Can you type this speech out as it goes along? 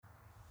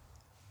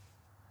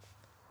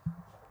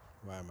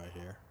Why am I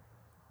here?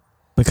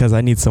 Because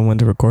I need someone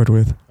to record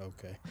with.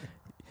 Okay.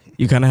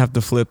 You kind of have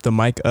to flip the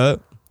mic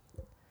up.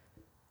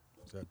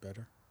 Is that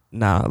better?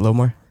 Nah, a little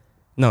more.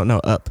 No,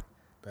 up.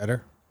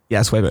 Better? Yeah,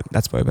 that's way better.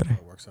 That's way better.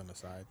 It works on the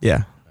side?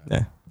 Yeah.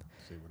 Yeah.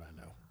 See what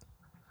I know.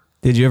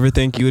 Did you ever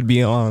think you would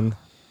be on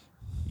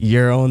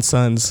your own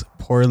son's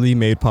poorly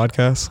made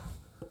podcast?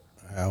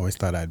 I always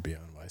thought I'd be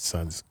on my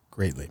son's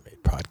greatly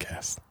made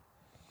podcast.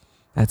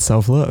 That's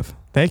self-love.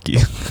 Thank you.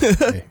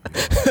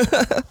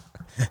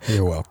 Hey,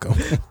 you're welcome.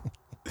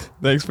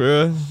 Thanks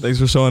for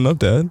showing up,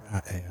 Dad.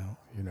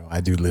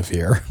 I do live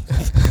here.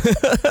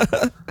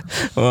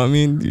 Well, I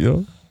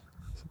mean,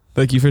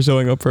 thank you for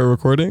showing up for a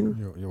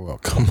recording. You're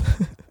welcome.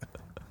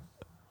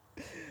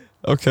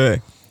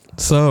 Okay,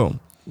 so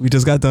we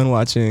just got done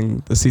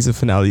watching the season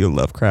finale of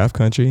Lovecraft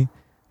Country.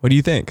 What do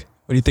you think?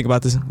 What do you think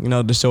about this?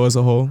 The show as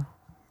a whole.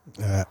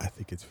 I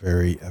think it's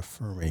very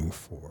affirming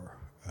for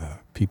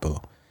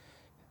people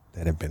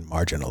that have been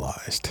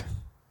marginalized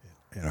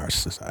in our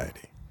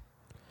society.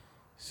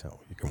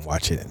 So you can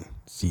watch it and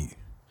see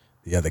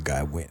the other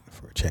guy win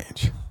for a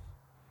change.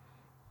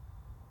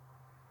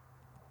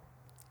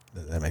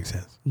 Does that make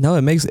sense? No,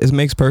 it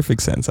makes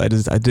perfect sense. I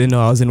didn't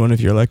know I was in one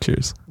of your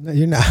lectures. No,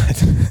 you're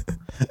not.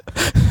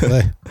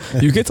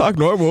 You can talk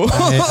normal.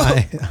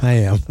 I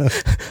am.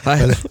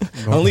 I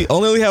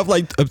only have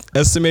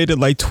estimated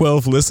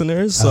 12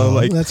 listeners. So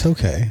that's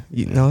okay.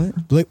 You know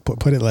what?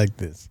 Put it like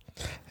this.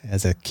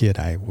 As a kid,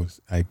 I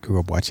grew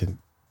up watching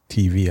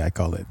TV. I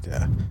call it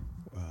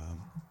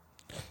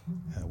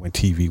when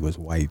TV was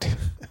white.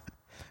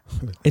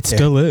 It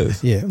still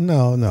is. Yeah.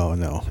 No.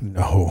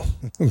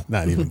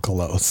 Not even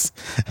close.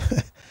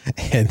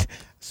 And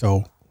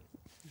so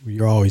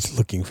you're always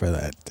looking for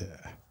that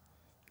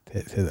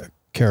the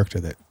character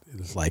that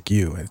is like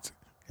you.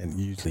 And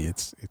usually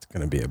it's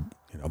going to be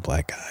a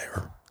black guy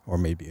or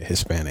maybe a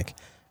Hispanic,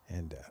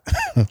 and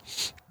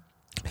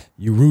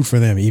you root for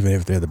them even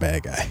if they're the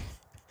bad guy.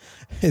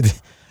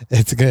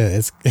 It's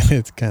good.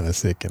 It's kind of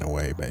sick in a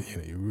way, but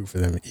you root for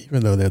them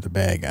even though they're the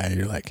bad guy.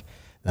 You're like,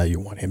 now you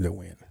want him to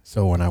win.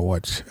 So when I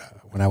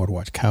would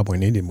watch cowboy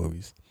and Indian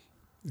movies,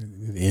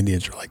 the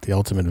Indians are like the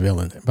ultimate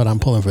villain. But I'm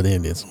pulling for the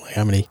Indians. I'm like,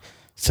 how many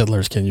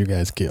settlers can you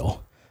guys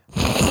kill?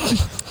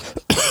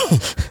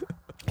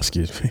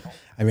 Excuse me.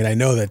 I mean, I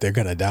know that they're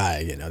gonna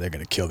die. They're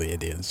gonna kill the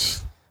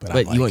Indians.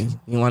 But you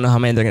want to know how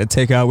many they're gonna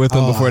take out with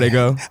them before they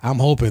go? I'm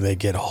hoping they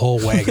get whole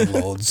wagon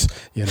loads.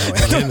 And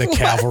then the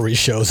cavalry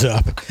shows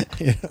up.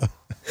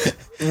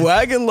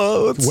 Wagon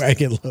loads.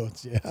 Wagon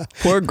loads, yeah.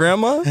 Poor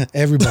grandma.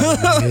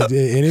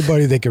 Everybody,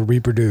 anybody that can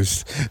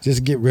reproduce,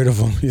 just get rid of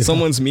them.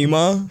 Someone's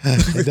Mima.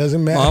 It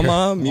doesn't matter.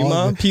 Mama,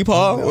 Mima,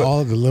 Peepaw.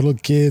 All the little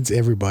kids,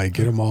 everybody,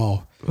 get them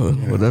all.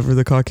 Whatever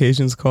the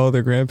Caucasians call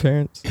their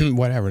grandparents.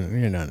 Whatever,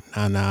 Nana,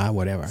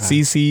 whatever.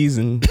 CC's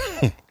and.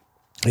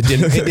 It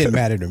didn't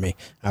matter to me.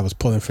 I was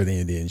pulling for the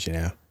Indians,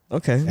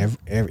 Okay.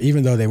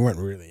 Even though they weren't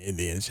really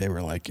Indians, they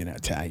were like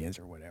Italians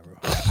or whatever.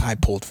 I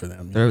pulled for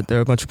them.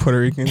 They're a bunch of Puerto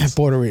Ricans. Yeah,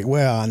 Puerto Rican.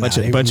 Well,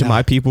 bunch of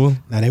my people.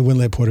 Now they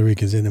wouldn't let Puerto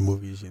Ricans in the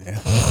movies, No,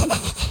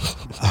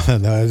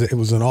 it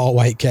was an all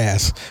white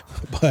cast,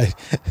 but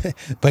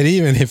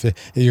even if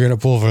you're gonna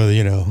pull for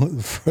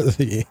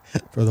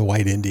for the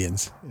white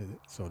Indians,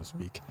 so to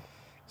speak,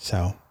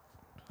 so.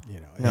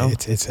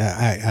 It's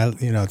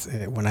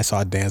when I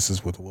saw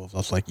Dances with Wolves, I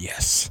was like,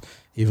 yes.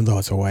 Even though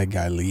it's a white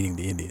guy leading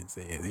the Indians,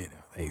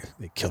 they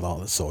kill all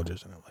the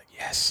soldiers, and I'm like,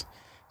 yes.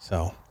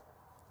 So,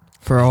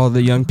 for all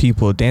the young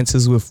people,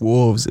 Dances with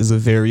Wolves is a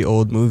very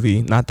old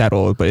movie. Not that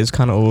old, but it's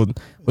kind of old,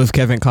 with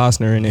Kevin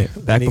Costner in it.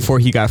 Before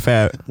he got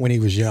fat. When he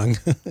was young.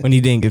 When he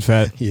didn't get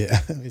fat. Yeah.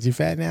 Is he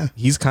fat now?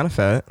 He's kind of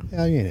fat.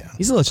 Hell yeah.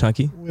 He's a little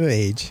chunky. With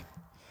age.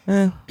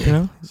 So,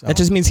 that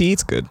just means he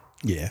eats good.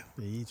 Yeah,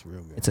 he eats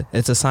real good.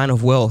 It's a sign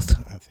of wealth.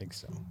 I think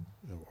so,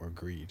 or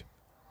greed.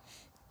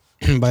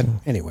 But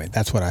anyway,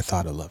 that's what I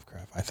thought of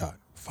Lovecraft. I thought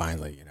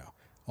finally,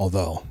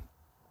 although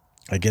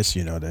I guess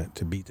that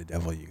to beat the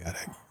devil, you gotta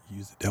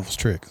use the devil's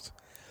tricks.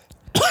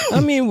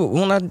 I mean,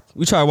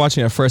 we tried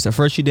watching it first. At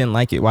first, you didn't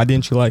like it. Why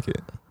didn't you like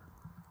it?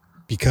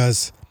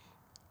 Because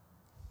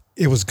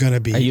it was gonna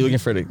be. Are you looking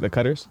for the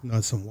cutters?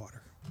 No, some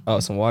water. Oh,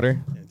 some water.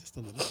 Yeah, just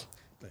a little.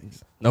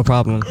 Thanks. No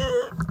problem.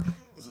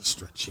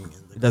 Stretching.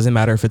 It doesn't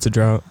matter if it's a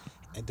drought.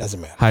 It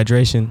doesn't matter.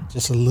 Hydration.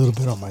 Just a little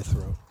bit on my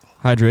throat.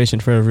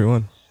 Hydration for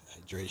everyone.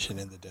 Hydration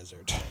in the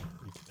desert.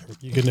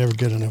 You can never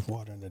get enough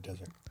water in the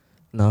desert.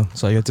 No,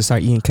 so you have to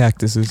start eating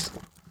cactuses.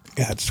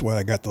 Yeah, that's why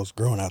I got those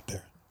growing out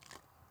there.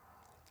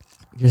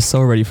 You're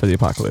so ready for the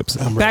apocalypse.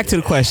 Back to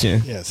the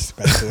question. Yes,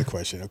 back to the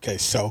question. Okay,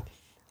 so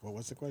what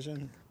was the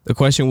question? The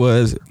question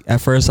was,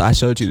 at first I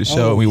showed you the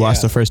show. We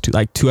watched the first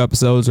two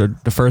episodes, or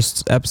the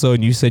first episode,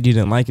 and you said you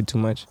didn't like it too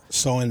much.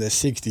 So in the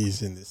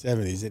 60s and the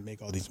 70s, they'd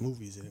make all these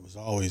movies, and it was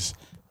always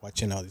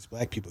watching all these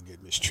black people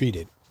get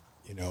mistreated,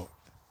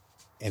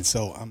 And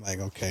so I'm like,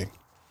 okay,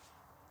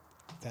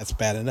 that's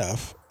bad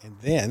enough. And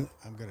then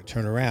I'm going to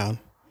turn around,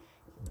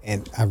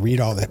 and I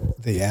read all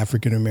the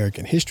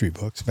African-American history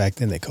books. Back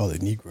then they called it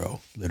Negro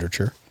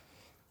literature.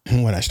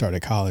 when I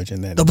started college,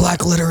 and then The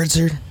black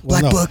literature,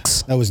 black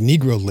books. That was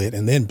Negro lit,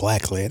 and then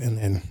black lit, and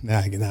then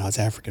now it's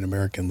African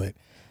American lit.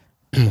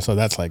 So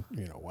that's like,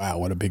 wow,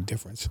 what a big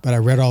difference. But I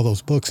read all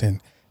those books,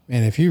 and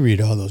man, if you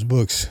read all those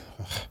books,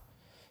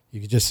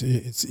 you could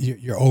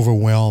you're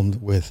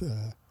overwhelmed with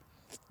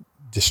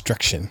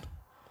destruction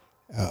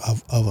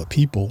of a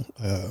people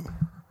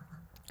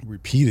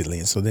repeatedly,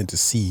 and so then to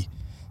seeing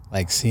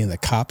the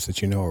cops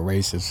that are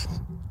racist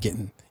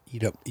getting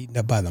eaten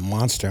up by the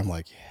monster, I'm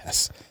like,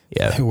 yes,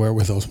 yeah. Where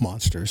were those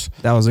monsters?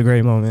 That was a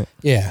great moment.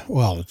 Yeah,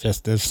 well,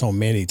 there's so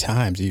many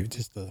times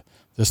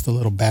just the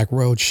little back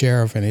road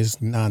sheriff and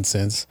his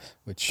nonsense,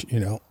 which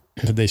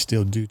they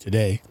still do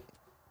today,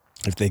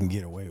 if they can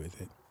get away with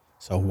it.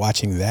 So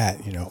watching that,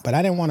 but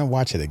I didn't want to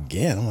watch it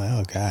again. I'm like,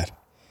 oh God,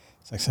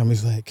 it's like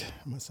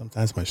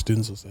sometimes my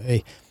students will say,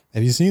 hey,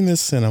 have you seen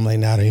this? And I'm like,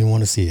 no, I don't even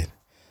want to see it.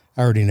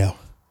 I already know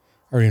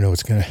how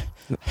it's gonna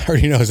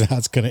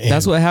end.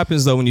 That's what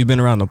happens though when you've been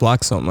around the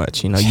block so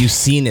much. You've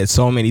seen it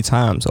so many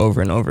times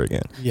over and over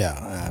again.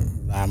 Yeah,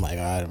 I'm like,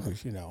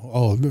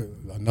 oh,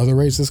 another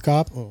racist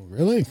cop? Oh,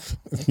 really?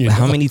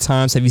 How many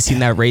times have you seen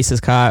that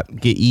racist cop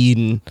get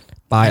eaten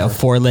by a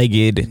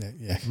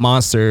four-legged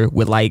monster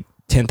with like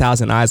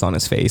 10,000 eyes on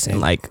his face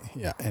and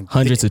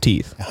hundreds of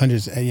teeth?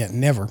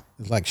 Never.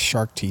 It's like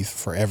shark teeth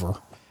forever.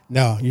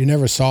 No, you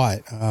never saw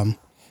it.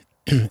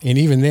 And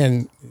even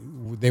then,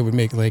 they would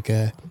make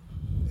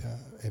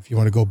if you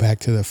want to go back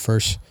to the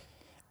first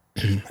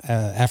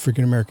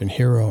African American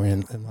hero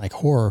in like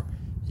horror,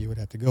 you would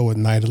have to go with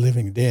Night of the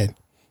Living Dead,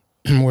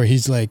 where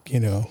he's like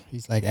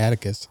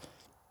Atticus,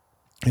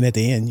 and at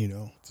the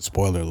end,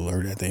 spoiler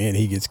alert, at the end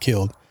he gets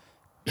killed.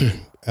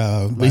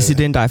 At least he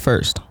didn't die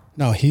first.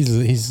 No, he's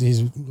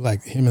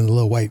like him and the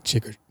little white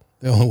chick are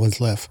the only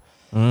ones left.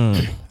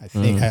 I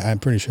think I'm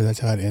pretty sure that's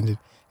how it ended.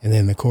 And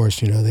then of course,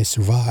 they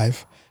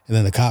survive, and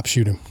then the cops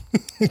shoot him.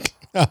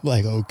 I'm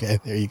like, okay,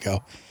 there you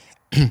go.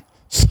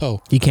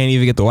 So he can't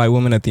even get the white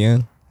woman at the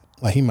end.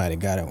 Well, he might have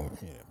got it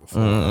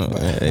before.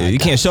 You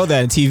can't show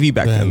that on TV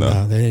back then,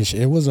 though.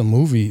 It was a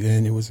movie,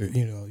 and it was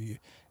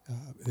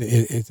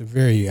it's a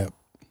very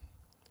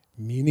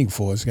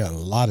meaningful. It's got a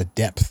lot of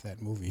depth,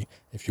 that movie,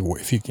 if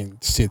you can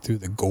sit through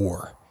the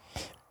gore.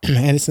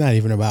 And it's not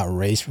even about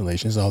race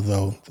relations,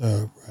 although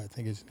I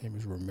think his name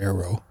is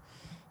Romero.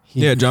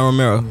 John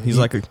Romero. He's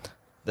one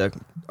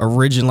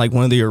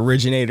of the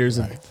originators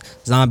of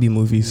zombie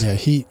movies. Yeah,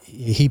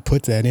 he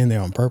put that in there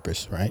on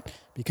purpose, right?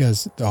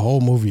 Because the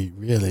whole movie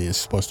really is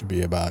supposed to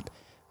be about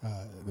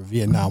the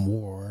Vietnam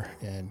War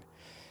and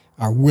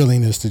our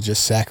willingness to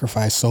just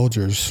sacrifice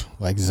soldiers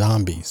like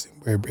zombies,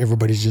 where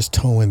everybody's just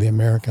towing the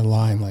American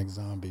line like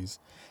zombies.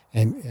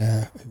 And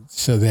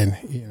so then,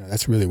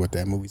 that's really what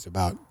that movie's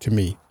about to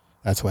me.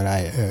 That's what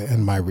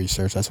in my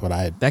research,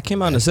 that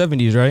came out in the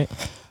 70s, right?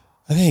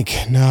 I think,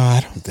 no, I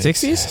don't think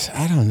 60s?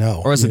 I don't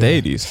know. Or was it the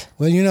 80s?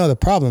 Well, the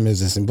problem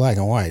is it's in black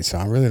and white, so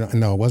I really don't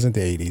know. It wasn't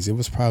the 80s. It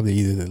was probably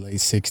either the late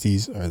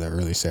 60s or the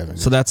early 70s.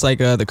 So that's like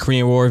the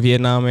Korean War,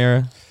 Vietnam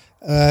era?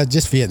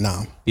 Just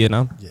Vietnam.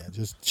 Vietnam? Yeah,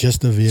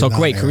 just the Vietnam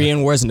era.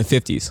 Korean War's in the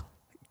 50s?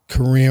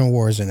 Korean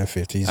War's in the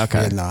 50s. Okay.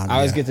 Vietnam, I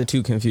always get the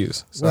two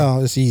confused. So.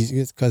 Well, it's easy.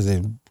 It's because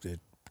they're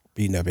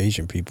beating up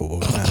Asian people all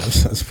the time,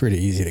 so it's pretty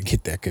easy to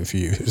get that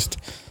confused.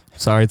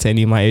 Sorry to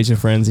any of my Asian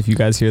friends if you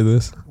guys hear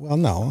this. Well,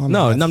 no.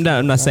 I'm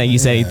not saying you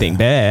said anything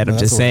bad. I'm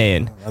just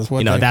saying,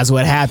 that's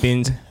what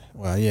happened.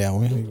 Well, yeah.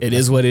 It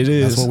is what it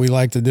is. That's what we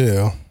like to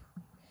do.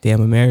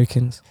 Damn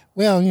Americans.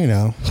 Well, you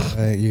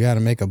got to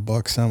make a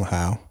buck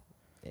somehow.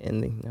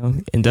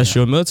 And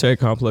industrial military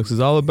complex is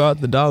all about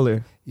the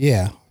dollar.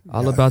 Yeah.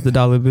 All about the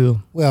dollar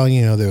bill. Well,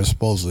 there was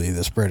supposedly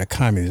the spread of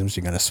communism.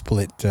 So you're going to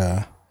split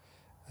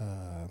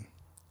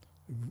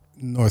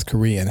North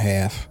Korea in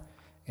half.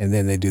 And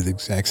then they do the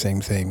exact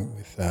same thing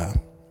with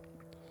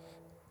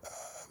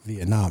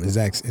Vietnam. It's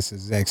the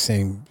exact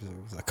same,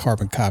 a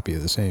carbon copy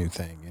of the same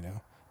thing,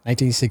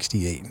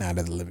 1968, Night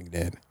of the Living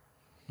Dead.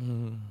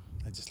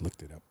 I just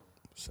looked it up.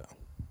 So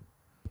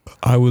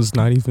I was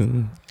not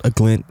even a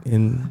glint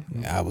in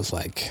I was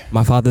like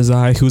my father's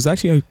eye, who's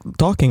actually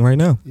talking right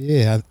now.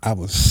 Yeah, I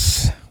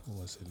was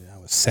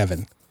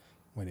 7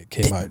 when it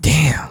came out.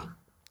 Damn.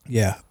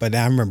 Yeah, but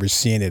I remember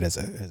seeing it as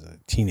a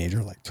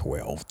teenager, like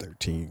 12,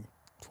 13.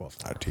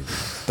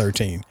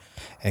 13,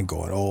 and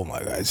going, oh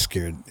my God, it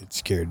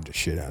scared the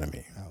shit out of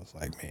me. I was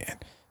like, man,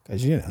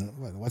 because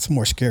what's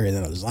more scary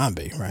than a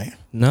zombie, right?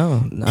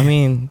 No, I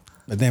mean,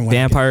 but then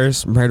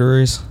vampires,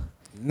 murderers.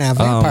 Now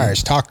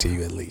vampires talk to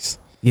you at least.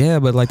 Yeah,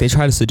 but they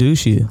try to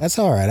seduce you. That's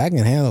all right. I can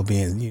handle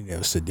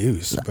being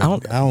seduced, but I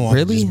don't want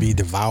to just be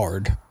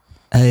devoured.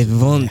 I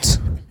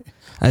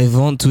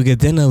want to get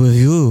dinner with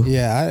you.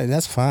 Yeah,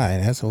 that's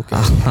fine. That's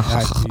okay.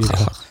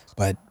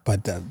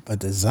 But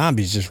the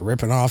zombies just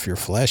ripping off your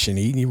flesh and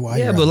eating you while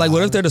you're but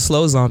what if they're the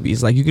slow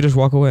zombies? You could just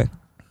walk away.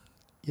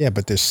 Yeah,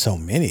 but there's so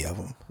many of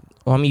them.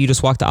 Well, you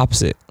just walk the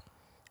opposite.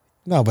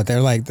 No, but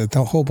they're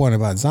the whole point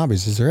about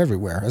zombies is they're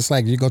everywhere. It's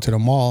like you go to the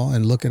mall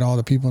and look at all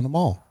the people in the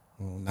mall.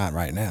 Well, not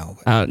right now.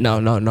 But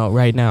no.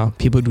 Right now,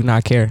 people do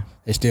not care.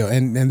 They still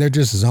and they're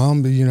just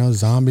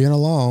zombieing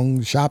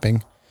along,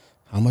 shopping.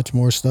 how much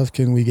more stuff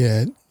can we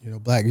get?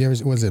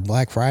 Was it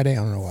Black Friday? I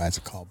don't know why it's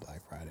called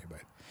Black Friday, but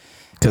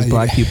because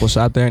black people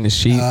shop there and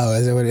it's cheap. Oh,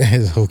 is that what it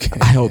is? Okay.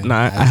 I hope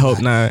not. I hope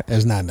not.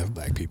 There's not enough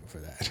black people for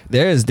that.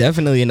 There is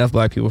definitely enough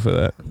black people for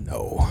that.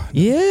 No.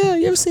 Yeah,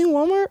 you ever seen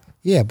Walmart?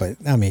 Yeah, but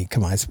I mean,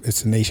 come on,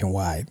 it's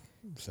nationwide,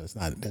 so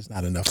there's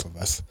not enough of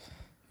us.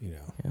 Yeah.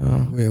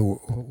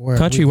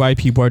 Country white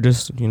people are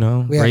just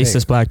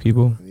racist black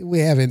people. We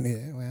have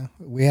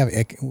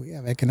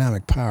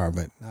economic power,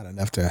 but not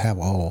enough to have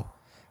a whole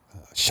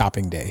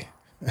shopping day.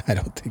 I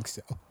don't think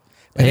so.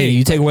 But hey,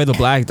 you take away the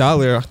black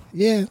dollar.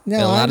 Yeah,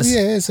 no,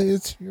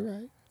 it's you're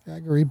right. I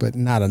agree, but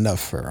not enough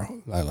for.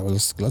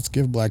 Let's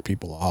give black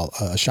people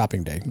a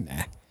shopping day.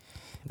 Nah.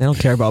 They don't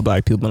care about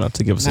black people enough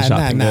to give us a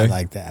shopping day. Not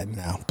like that,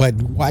 no. But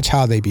watch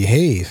how they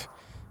behave.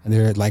 And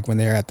they're like when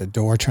they're at the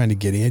door trying to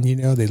get in,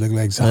 they look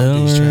like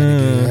zombies trying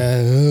to get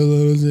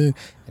in.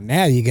 And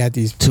now you got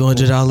these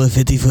 $200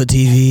 50-foot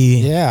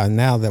TV. Yeah,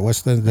 now that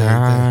what's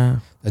the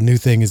new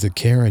thing is the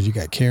Karens. You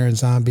got Karen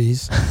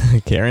zombies.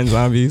 Karen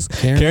zombies.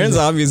 Karen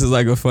zombies is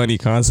like a funny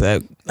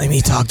concept. Let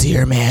me talk to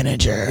your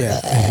manager.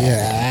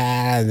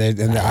 Yeah.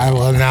 And I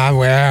will not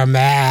wear a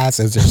mask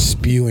as they're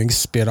spewing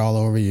spit all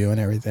over you and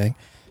everything.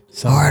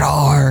 So,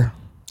 hard.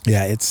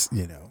 Yeah, it's,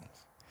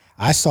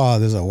 I saw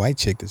there's a white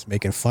chick that's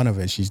making fun of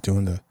it. She's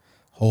doing the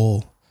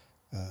whole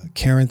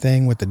Karen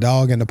thing with the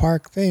dog in the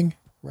park thing,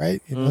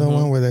 right? The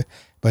one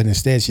but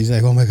instead she's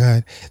like, oh my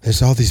God,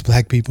 there's all these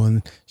black people,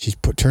 and she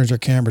turns her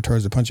camera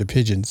towards a bunch of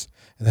pigeons,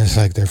 and it's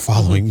like they're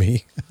following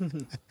me.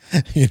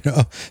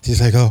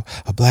 She's like, oh,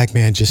 a black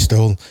man just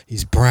stole.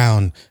 He's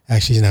brown.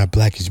 Actually, he's not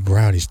black. He's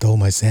brown. He stole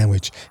my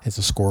sandwich. It's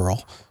a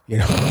squirrel.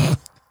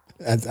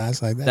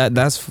 That's like that.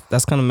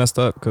 That's kind of messed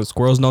up because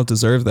squirrels don't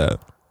deserve that.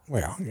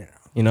 Well,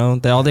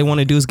 all they want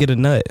to do is get a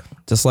nut,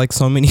 just like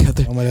so many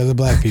other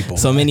black people.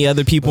 So many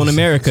other people in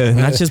America,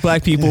 not just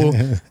black people.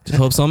 Just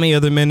hope so many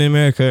other men in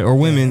America or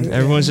women.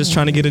 Everyone's just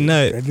trying to get a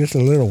nut, just a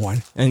little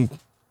one, and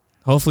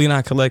hopefully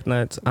not collect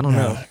nuts. I don't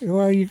know.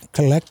 Well, you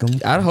collect them.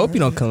 I hope you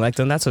don't collect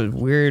them. That's a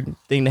weird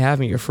thing to have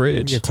in your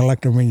fridge. You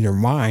collect them in your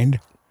mind.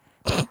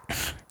 Are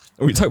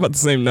we talking about the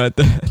same nut?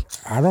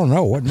 I don't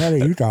know. What nut are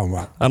you talking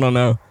about? I don't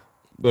know,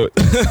 but.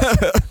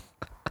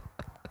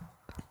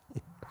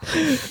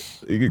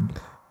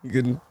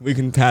 We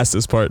can pass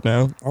this part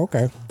now.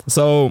 Okay.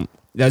 So,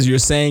 as you were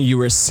saying, you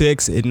were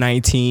 6 in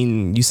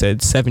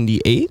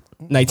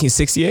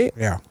 1968?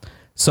 Yeah.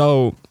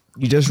 So,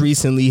 you just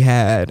recently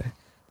had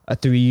a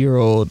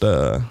 3-year-old.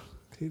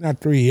 She's not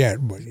 3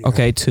 yet, but.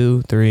 Okay,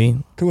 2, 3.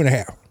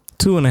 2.5.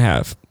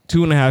 2.5.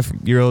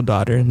 2.5-year-old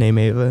daughter named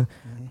Ava.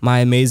 Mm-hmm. My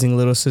amazing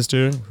little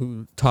sister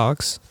who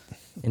talks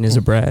and is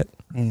a brat,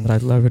 but I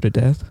love her to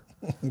death.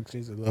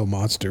 She's a little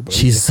monster, but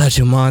she's such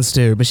a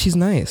monster, but she's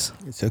nice.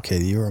 It's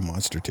okay. You're a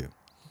monster too.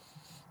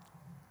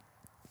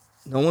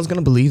 No one's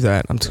gonna believe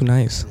that. I'm too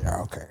nice. Yeah.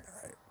 Okay. All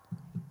right.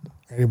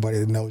 Anybody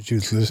that knows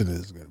you's listening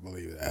is gonna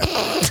believe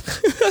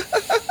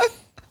that.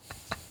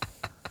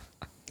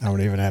 I don't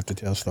even have to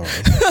tell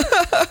stories.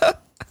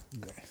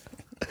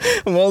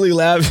 I'm only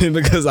laughing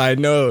because I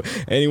know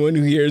anyone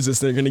who hears this,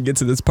 they're gonna get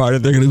to this part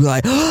and they're gonna be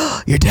like,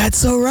 "Oh, your dad's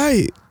so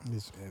right."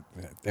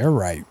 They're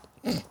right.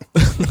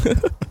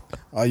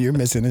 All you're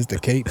missing is the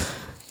cape.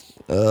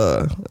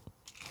 You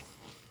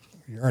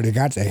already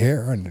got the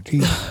hair and the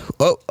teeth.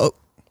 Oh,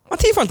 my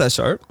teeth aren't that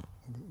sharp.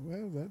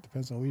 Well, that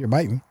depends on who you're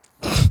biting.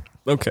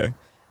 Okay.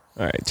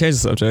 All right, change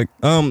the subject.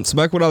 So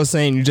back to what I was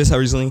saying, you just had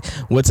recently.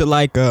 What's it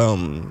like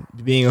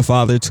being a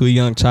father to a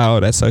young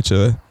child at such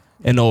an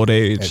old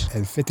age?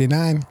 At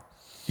 59?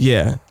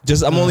 Yeah.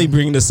 I'm only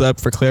bringing this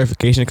up for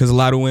clarification because a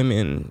lot of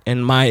women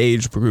in my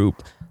age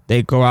group,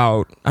 they go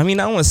out. I mean,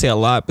 I don't want to say a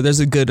lot, but there's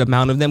a good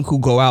amount of them who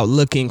go out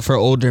looking for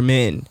older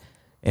men.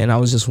 And I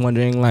was just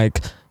wondering, the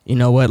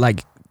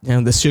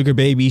sugar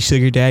baby,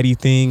 sugar daddy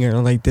thing,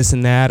 or like this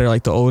and that, or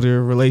like the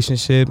older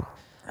relationship.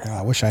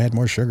 I wish I had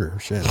more sugar.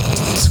 Shit.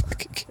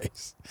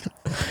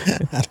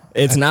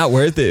 It's not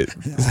worth it.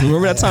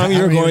 Remember that time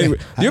you were going?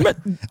 I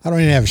don't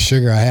even have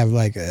sugar. I have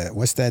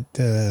what's that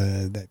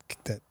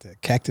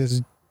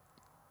cactus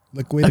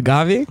liquid?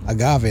 Agave.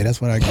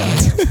 That's what I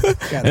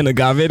got. An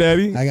agave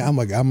daddy. I'm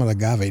an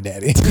agave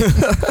daddy.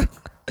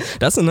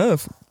 That's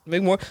enough.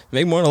 Make more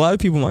than a lot of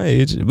people my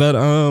age. But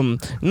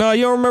no,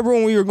 you don't remember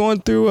when we were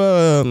going through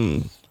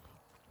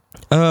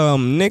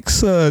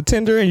Nick's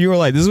Tinder and you were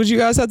like, "This is what you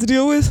guys have to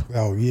deal with."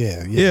 Oh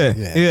yeah.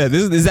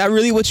 Is that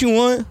really what you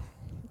want?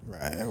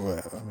 Right.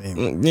 Well, I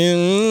mean,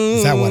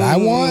 is that what I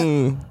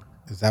want?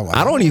 Is that what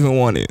I don't even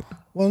want it?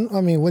 Well,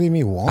 I mean, what do you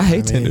mean want? I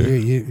hate Tinder.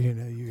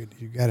 You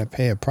got to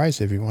pay a price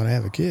if you want to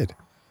have a kid.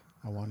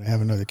 I want to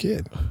have another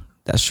kid.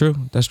 That's true.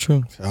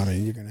 So, I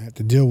mean, you're gonna have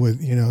to deal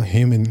with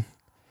human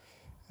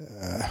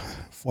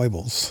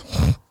foibles.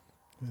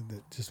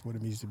 Just what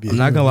it means to be. I'm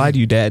not gonna lie to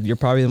you, Dad. You're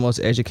probably the most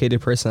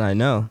educated person I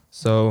know.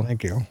 So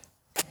thank you.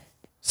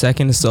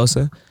 Second is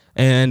Sosa,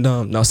 and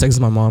second is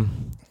my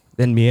mom,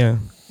 then Mia,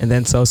 and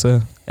then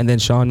Sosa, and then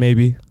Sean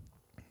maybe.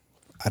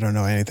 I don't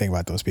know anything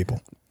about those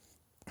people.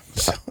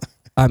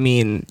 I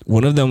mean,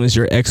 one of them is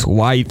your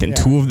ex-wife, and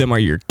two of them are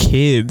your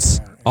kids.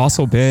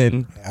 Also,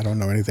 Ben. I don't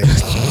know anything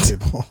about those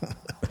people.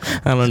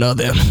 I don't know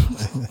them.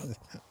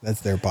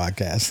 That's their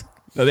podcast.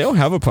 No, they don't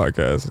have a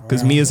podcast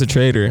because Mia's a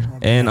trader,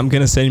 and I'm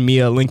gonna send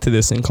Mia a link to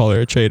this and call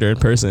her a trader in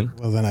person.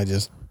 Well, then I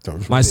just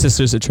don't. My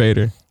sister's a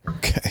trader.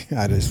 Okay,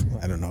 I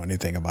don't know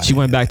anything about. She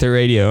went back to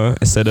radio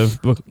instead of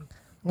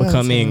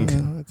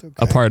becoming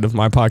a part of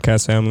my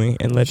podcast family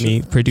and let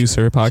me produce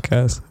her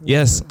podcast.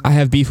 Yes, I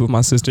have beef with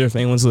my sister. If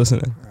anyone's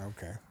listening,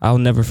 okay, I'll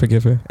never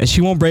forgive her, and she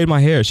won't braid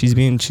my hair. She's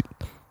being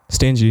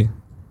stingy.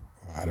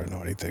 I don't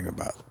know anything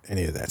about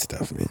any of that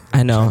stuff.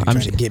 I know. I'm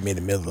trying to get me in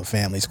the middle of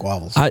family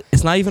squabbles.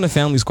 It's not even a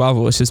family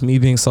squabble. It's just me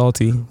being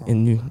salty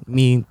and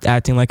me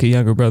acting like a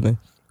younger brother.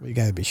 Well, you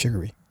gotta be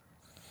sugary.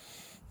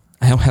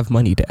 I don't have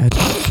money, Dad.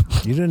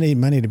 You don't need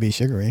money to be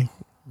sugary.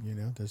 You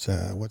know, there's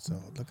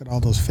look at all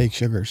those fake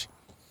sugars.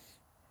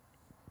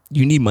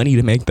 You need money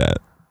to make that.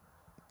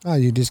 Oh,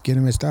 you just get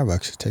them at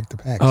Starbucks. Take the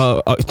packs.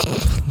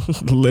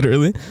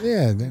 Literally?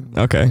 Yeah. Then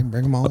Okay.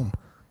 Bring them home.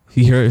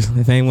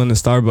 If anyone in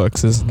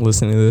Starbucks is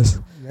listening to this,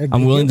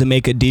 I'm willing to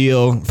make a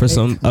deal for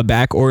a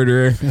back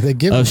order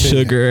of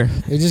sugar.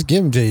 They just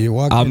give them to you.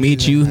 I'll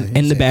meet you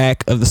in the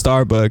back of the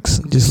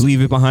Starbucks. Just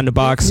leave it behind the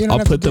box. I'll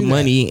put the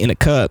money in a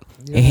cup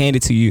and hand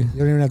it to you. You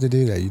don't even have to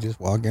do that. You just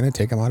walk in and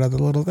take them out of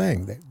the little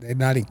thing. They're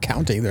not even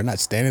counting. They're not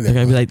standing there.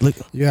 They're gonna be like, look,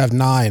 you have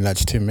 9.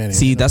 That's too many.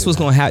 See, that's what's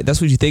gonna happen.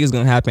 That's what you think is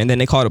gonna happen. And then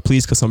they call the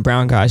police because some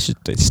brown guy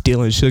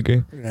stealing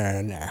sugar.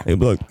 Nah. Hey,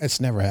 look, that's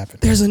never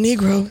happened. There's a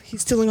Negro.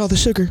 He's stealing all the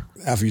sugar.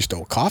 If you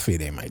stole coffee,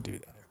 they might do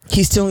that.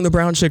 He's stealing the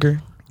brown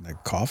sugar.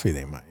 Like coffee,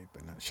 they might,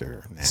 but not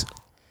sugar. Nah.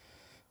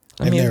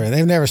 I mean,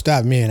 they've never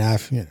stopped me, and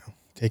I've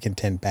taken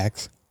 10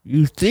 packs.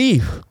 You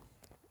thief.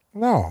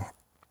 No,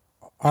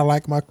 I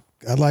liked my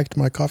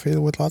coffee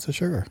with lots of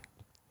sugar.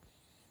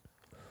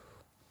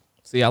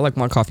 See, I like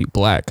my coffee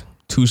black,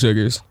 2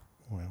 sugars.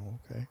 Well,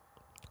 okay.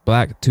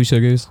 Black, 2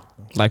 sugars,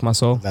 like my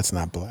soul. That's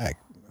not black.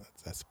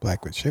 That's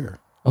black with sugar.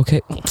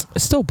 Okay,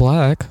 it's still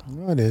black.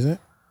 No, it isn't.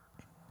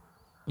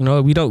 You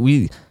know,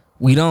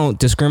 we don't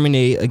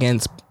discriminate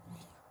against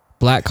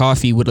black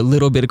coffee with a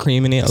little bit of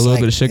cream in it, a little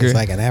bit of sugar. It's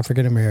like an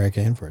African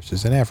American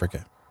versus an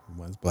African.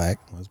 One's black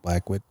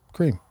with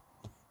cream.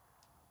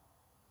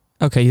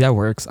 Okay, that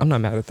works. I'm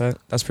not mad at that.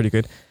 That's pretty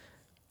good.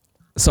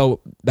 So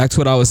back to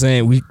what I was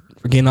saying. We're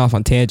getting off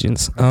on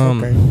tangents.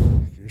 Okay.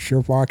 It's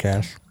your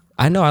podcast.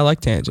 I know I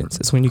like tangents.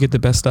 It's when you get the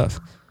best stuff.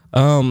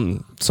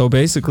 So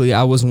basically,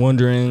 I was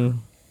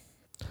wondering.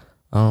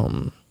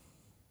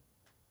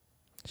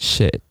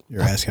 Shit.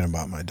 You're asking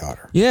about my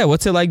daughter. Yeah,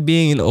 what's it like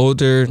being an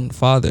older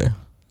father?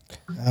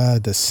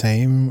 The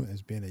same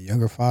as being a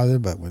younger father,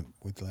 but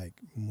with like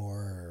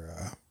more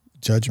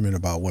judgment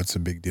about what's a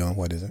big deal and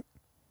what isn't.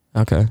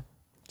 Okay.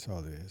 That's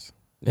all it is.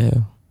 Yeah.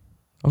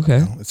 Okay.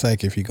 You know, it's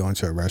like if you go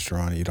into a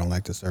restaurant and you don't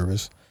like the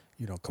service,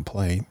 you don't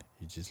complain,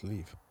 you just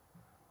leave.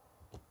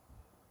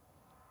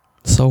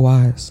 So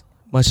wise.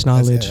 Much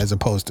knowledge. As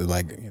opposed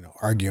to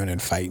arguing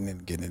and fighting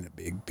and getting in a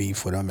big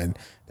beef with them and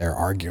they're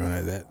arguing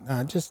at that.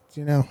 Nah, just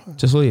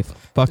leave.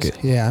 Fuck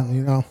it.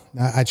 Yeah,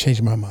 I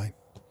changed my mind.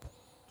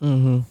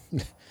 Mm-hmm.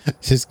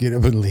 Just get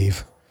up and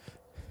leave.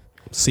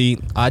 See,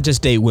 I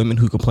just date women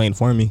who complain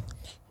for me.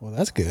 Well,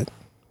 that's good.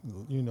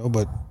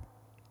 But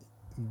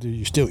do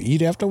you still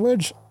eat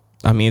afterwards?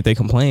 I mean, if they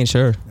complain,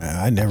 sure.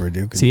 I never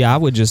do. See, I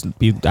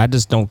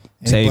just don't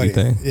say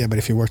anything. Yeah, but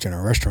if you worked in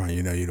a restaurant,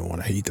 you don't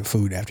want to eat the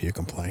food after you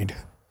complained.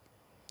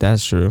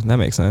 That's true. That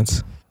makes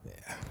sense.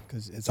 Yeah,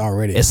 because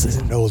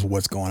it knows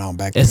what's going on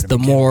back there. It's the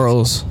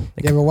morals.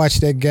 You ever watch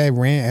that guy,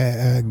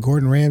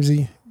 Gordon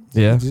Ramsay?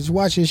 Yeah. Just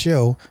watch his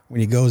show when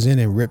he goes in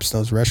and rips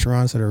those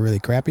restaurants that are really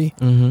crappy.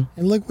 Mm-hmm.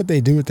 And look what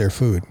they do with their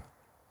food.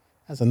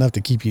 That's enough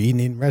to keep you eating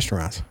in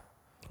restaurants.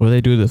 What do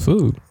they do with the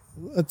food?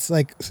 It's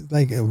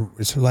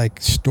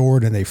like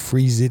stored and they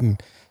freeze it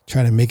and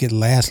try to make it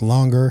last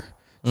longer.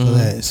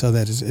 So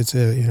that it's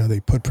they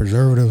put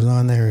preservatives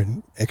on there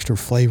and extra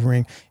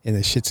flavoring, and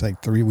the shit's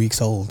like 3 weeks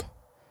old.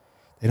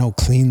 They don't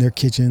clean their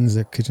kitchens.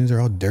 Their kitchens are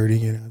all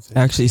dirty.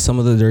 Actually, some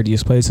of the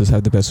dirtiest places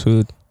have the best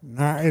food.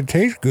 Nah, it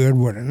tastes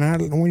good, but not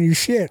when you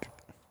shit.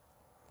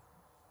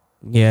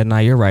 Yeah,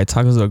 you're right.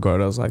 Tacos del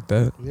Gordo's like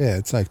that. Yeah,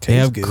 it's like they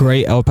have good.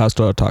 Great El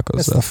Pastor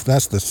tacos.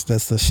 That's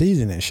the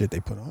seasoning shit they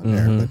put on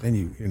there. But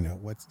then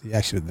what's the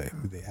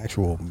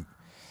actual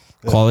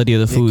quality of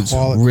the food's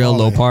real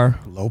low par.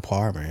 Low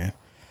par, man.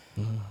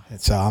 And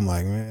so I'm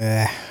like,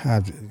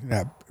 a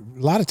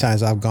lot of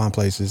times I've gone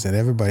places and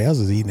everybody else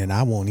is eating and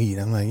I won't eat.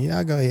 I'm like, yeah,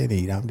 I'll go ahead and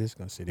eat. I'm just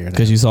gonna sit here.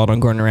 Because you saw it on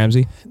Gordon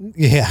Ramsay.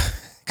 Yeah,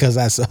 because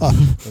I saw.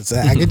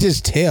 I could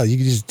just tell. You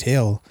could just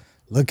tell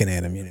looking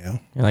at him. You're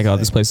like, oh,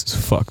 this place is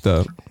fucked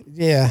up.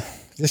 Yeah,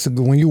 just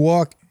when you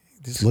walk,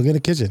 just look at the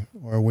kitchen,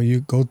 or when you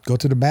go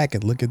to the back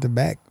and look at the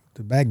back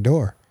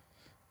door.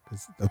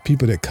 The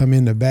people that come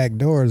in the back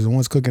door is the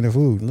ones cooking the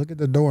food. Look at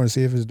the door and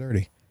see if it's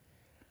dirty.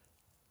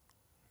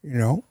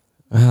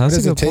 That's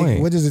a good point.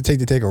 What does it take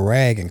to take a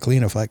rag and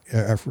clean a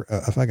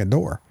fucking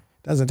door?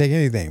 Doesn't take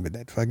anything, but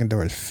that fucking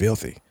door is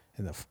filthy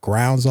and the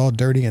ground's all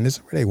dirty and this is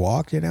where they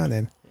walk, then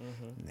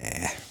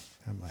nah.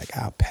 I'm like,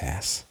 I'll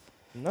pass.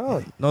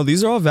 No,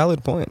 these are all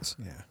valid points.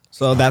 Yeah.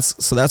 So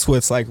that's what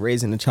it's like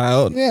raising a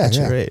child at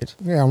your age.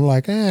 Yeah, I'm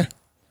like,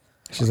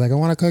 She's like, I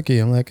want a cookie.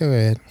 I'm like, go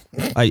ahead.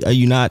 Are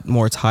you not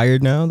more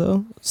tired now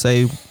though?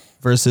 Say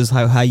versus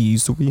how you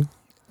used to be?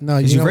 No,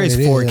 you've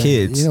raised 4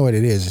 kids. You know what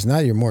it is? It's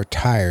not you're more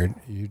tired.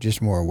 You're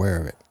just more aware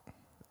of it.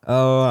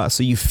 Oh,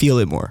 so you feel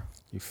it more.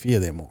 You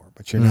feel it more,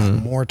 but you're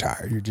not more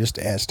tired. You're just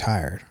as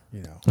tired.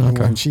 You know. Okay. And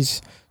when she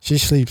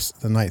sleeps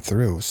the night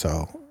through,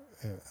 so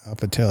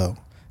up until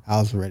I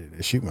was ready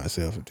to shoot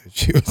myself.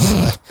 She was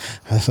like,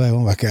 I was like, oh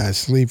my God,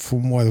 sleep for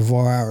more than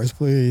 4 hours,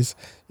 please.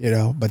 You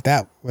know, but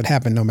that would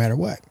happen no matter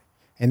what.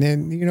 And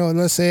then, you know,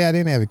 let's say I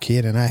didn't have a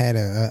kid and I had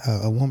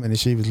a woman and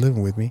she was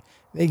living with me.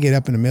 They get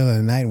up in the middle of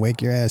the night and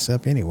wake your ass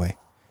up anyway.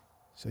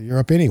 So you're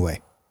up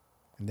anyway.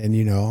 And then,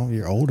 you know,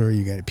 you're older,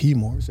 you got to pee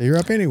more. So you're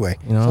up anyway.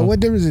 You know, so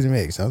what difference does it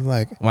make? So I was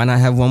like, why not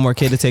have one more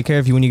kid to take care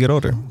of you when you get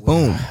older?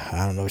 Boom.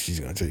 I don't know if she's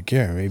going to take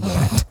care of me,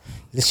 but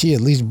she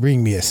at least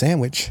bring me a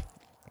sandwich.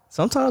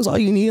 Sometimes all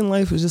you need in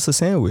life is just a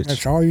sandwich.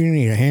 That's all you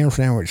need, a ham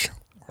sandwich.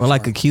 Or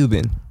like a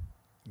Cuban.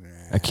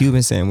 A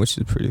Cuban sandwich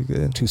is pretty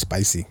good. Too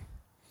spicy.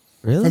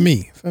 Really?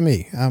 For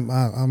me. I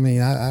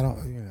mean, I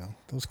don't, you know,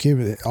 those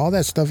Cuban, all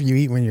that stuff you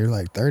eat when you're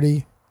like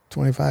 30,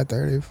 25,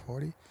 30,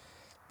 40.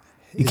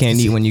 You can't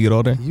eat when you get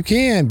older? You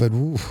can, but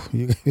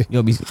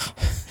You'll be,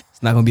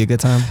 it's not going to be a good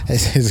time?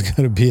 It's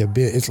going to be a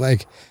bit, it's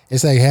like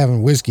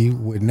having whiskey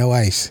with no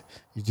ice.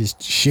 You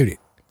just shoot it.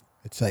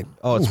 It's like,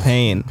 oh, it's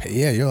pain.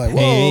 Yeah, you're like,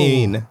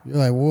 pain. Whoa. You're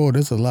like, whoa,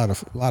 there's a lot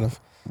of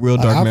real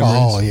dark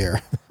alcohol memories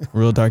here.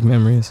 Real dark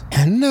memories.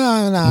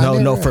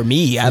 No. For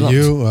me, I don't.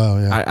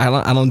 Yeah.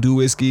 I don't do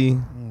whiskey.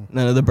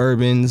 None of the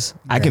bourbons.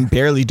 Yeah. I can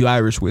barely do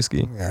Irish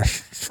whiskey. Yeah.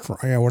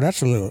 Well,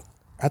 that's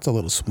a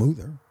little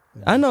smoother.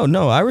 I know.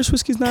 No, Irish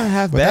whiskey's not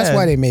half bad.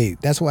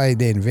 That's why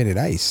they invented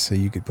ice, so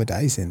you could put the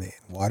ice in there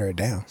and water it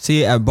down.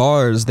 See, at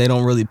bars they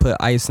don't really put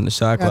ice in the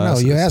shot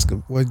glasses. I know. You ask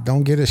them, well,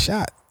 don't get a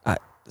shot.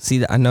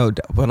 I know,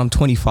 but I'm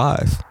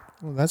 25.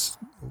 Well, this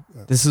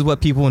is what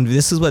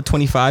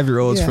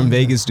 25-year-olds from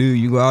Vegas do.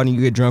 You go out and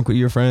you get drunk with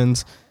your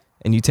friends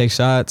and you take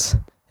shots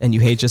and you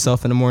hate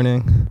yourself in the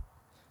morning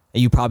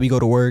and you probably go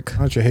to work. Why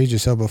don't you hate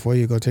yourself before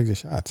you go take the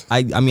shots?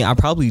 I mean, I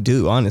probably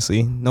do,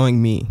 honestly,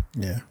 knowing me.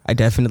 Yeah. I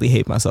definitely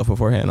hate myself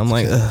beforehand. I'm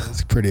like, ugh.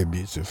 It's pretty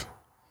abusive.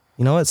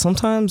 You know what?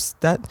 Sometimes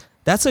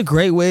that's a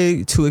great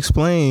way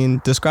to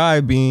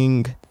describe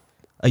being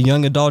a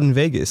young adult in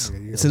Vegas.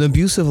 Yeah. It's an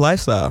abusive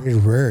lifestyle. It's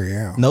rare,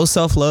 yeah. No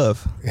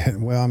self-love. Yeah,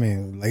 well, I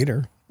mean,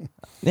 later.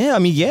 Yeah, I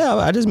mean, yeah.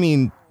 I just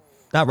mean,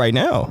 not right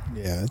now.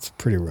 Yeah, it's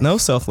pretty rough. No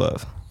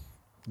self-love.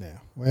 Yeah.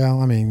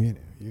 Well, I mean,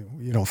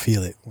 you don't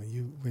feel it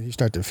when you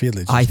start to feel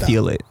it. I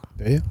feel it.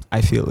 Do you?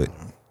 I feel it.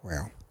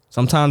 Well.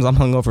 Sometimes I'm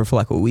hungover for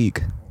like a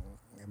week.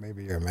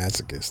 Maybe you're a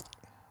masochist.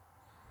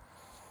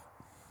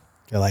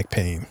 You like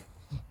pain.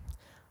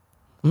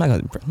 I'm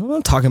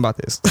not talking about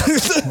this.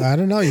 Well, I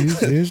don't know.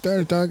 You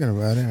started talking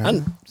about it.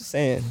 I'm just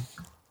saying.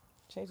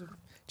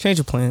 Change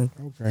of plan.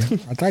 Okay.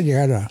 I thought you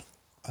had a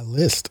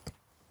list.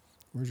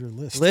 Where's your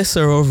list? Lists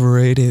are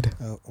overrated.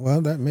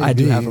 Well, that may I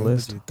do have a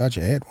list. You thought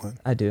you had one.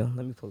 I do.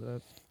 Let me pull it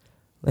up.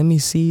 Let me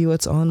see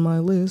what's on my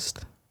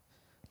list.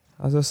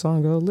 How's that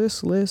song go?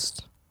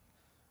 List.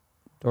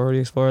 Dora the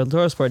Explorer.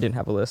 Dora the Explorer didn't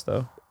have a list,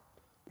 though.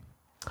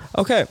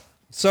 Okay.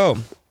 So,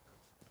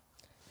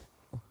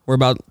 we're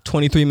about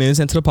 23 minutes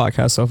into the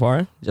podcast so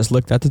far. Just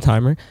looked at the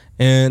timer.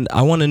 And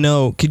I want to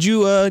know, could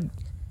you,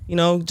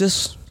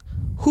 just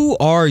who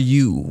are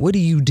you? What do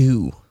you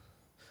do?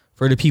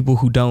 For the people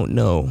who don't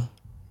know.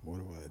 What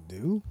do I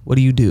do? What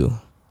do you do?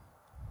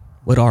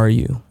 What are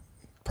you?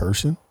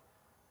 Person?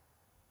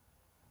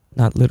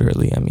 Not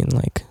literally. I mean,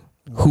 like,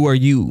 who are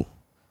you?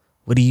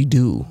 What do you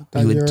do?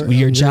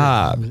 Your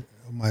job.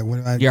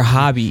 Your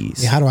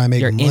hobbies. How do I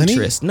make your money?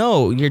 Interests.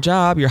 No, your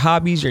job, your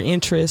hobbies, your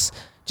interests.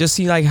 Just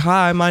see like,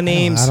 hi, my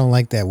name's. I don't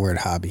like that word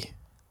hobby.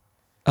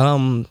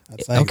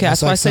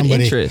 That's why I said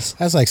interest.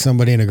 That's like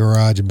somebody in a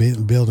garage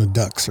building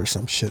ducks or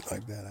some shit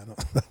like that.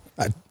 I'm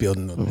not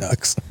building no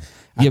ducks.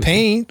 I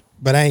paint,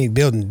 but I ain't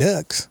building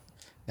ducks.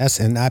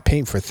 And I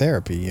paint for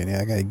therapy, and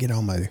I got to get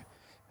all my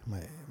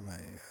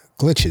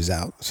glitches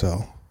out.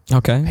 So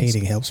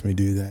painting helps me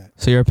do that.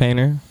 So you're a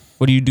painter.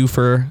 What do you do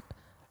for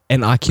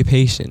an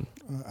occupation?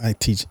 I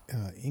teach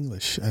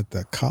English at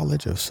the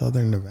College of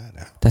Southern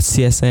Nevada. That's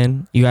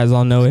CSN. You guys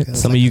all know it.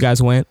 Some of you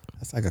guys went.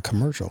 That's like a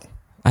commercial.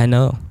 I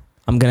know.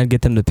 I'm going to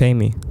get them to pay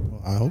me.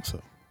 Well, I hope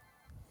so.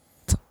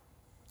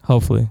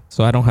 Hopefully.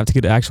 So I don't have to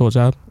get an actual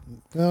job.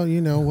 Well,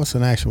 what's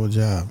an actual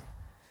job?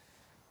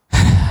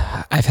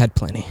 I've had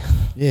plenty.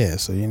 Yeah,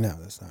 so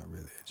that's not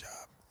really a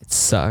job. It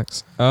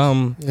sucks.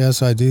 Yeah,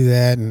 so I do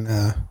that, and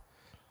I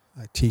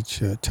teach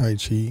Tai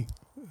Chi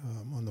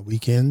on the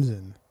weekends,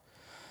 and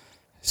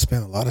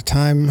spend a lot of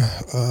time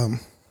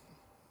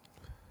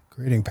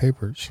grading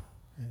papers.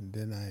 And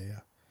then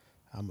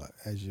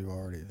as you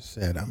already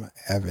said, I'm an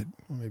avid,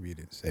 well, maybe you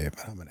didn't say it,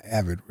 but I'm an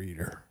avid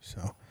reader.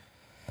 So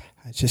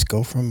I just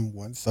go from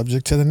one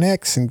subject to the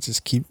next and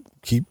just keep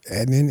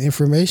adding in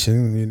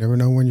information. You never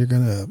know when you're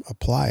going to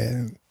apply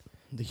it.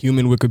 The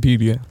human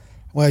Wikipedia.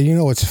 Well, you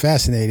know what's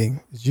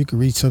fascinating is you can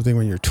read something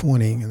when you're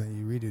 20 and then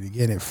you read it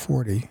again at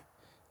 40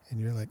 and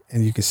you're like,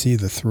 and you can see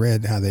the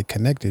thread, how they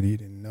connected. You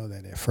didn't know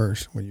that at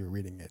first when you were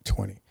reading at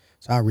 20.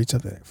 So I'll read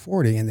something at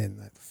 40 and then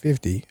at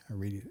 50, I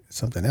read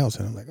something else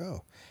and I'm like,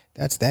 oh,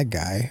 that's that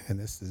guy and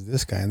this is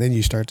this guy. And then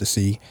you start to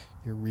see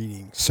you're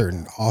reading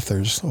certain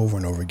authors over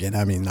and over again.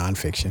 I mean,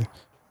 nonfiction,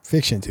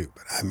 fiction too,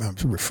 but I'm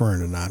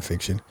referring to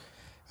nonfiction.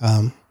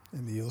 And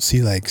you'll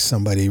see like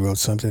somebody wrote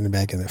something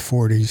back in the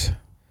 40s.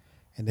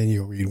 And then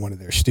you'll read one of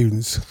their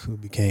students who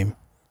became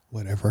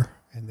whatever,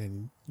 and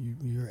then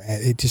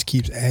it just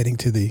keeps adding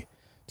to the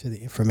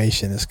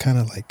information. It's kind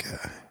of like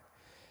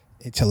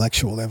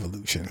intellectual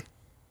evolution.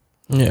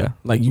 Yeah,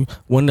 like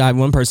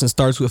one person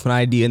starts with an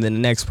idea, and then the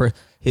next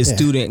his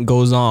student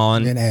goes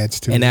on and adds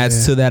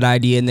to that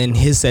idea, and then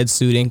his said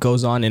student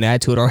goes on and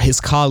add to it, or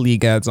his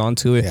colleague adds on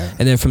to it, yeah.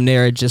 And then from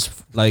there it just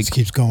like it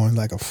keeps going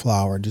like a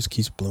flower, just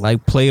keeps blooming.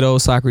 Like Plato,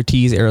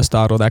 Socrates,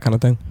 Aristotle, that kind of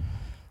thing.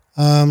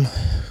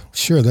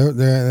 Sure,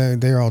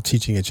 they're all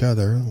teaching each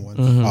other, one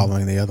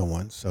following the other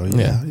one. So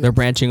yeah, they're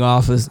branching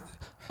off as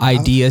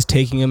ideas,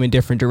 taking them in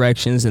different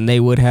directions than they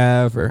would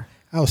have. Or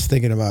I was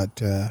thinking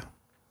about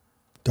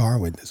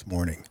Darwin this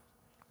morning.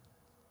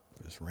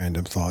 Just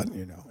random thought,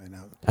 and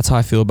that's how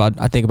I feel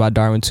I think about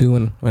Darwin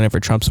too. Whenever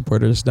Trump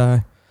supporters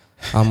die,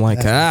 I'm like,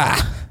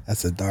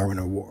 that's a Darwin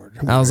Award.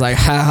 I was like,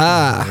 ha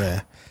ha.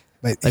 Yeah,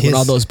 but like when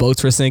all those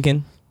boats were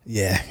sinking.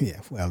 Yeah.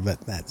 Well, but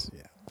that's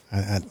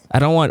I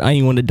don't want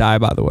anyone to die,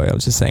 by the way. I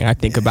was just saying I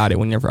think about it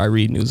whenever I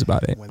read news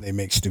about it. When they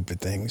make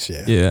stupid things,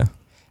 yeah.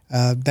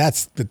 Yeah.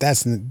 That's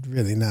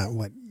really not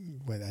what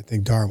I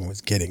think Darwin was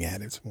getting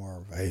at. It's more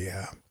of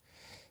a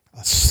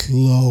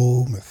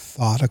slow,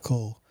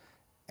 methodical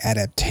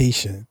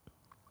adaptation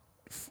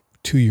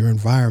to your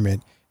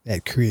environment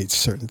that creates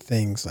certain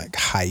things like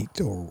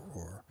height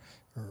or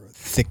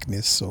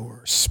thickness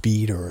or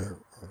speed or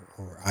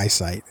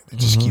eyesight. It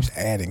just keeps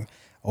adding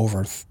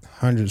over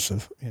hundreds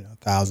of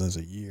thousands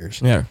of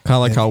years. Yeah, kind of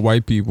like how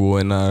white people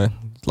in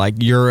like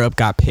Europe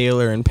got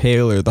paler and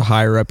paler the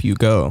higher up you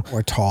go,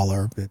 or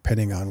taller,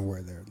 depending on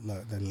where their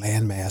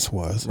landmass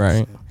was.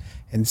 Right.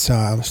 And so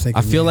I was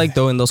thinking, I feel like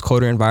though in those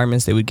colder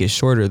environments they would get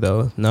shorter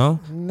though.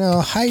 No,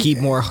 height keep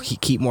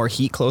more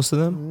heat close to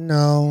them.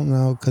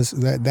 No, because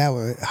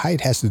that height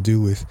has to do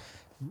with.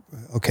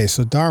 Okay,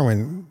 so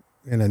Darwin,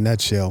 in a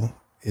nutshell,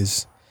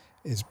 is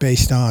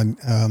based on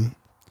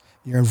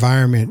your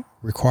environment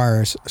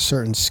requires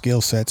certain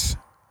skill sets,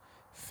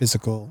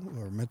 physical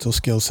or mental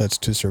skill sets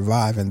to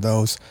survive, and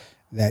those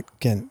that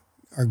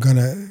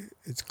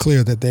it's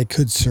clear that they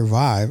could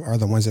survive are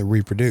the ones that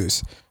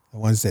reproduce. The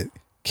ones that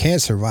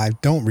can't survive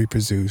don't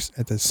reproduce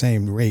at the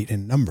same rate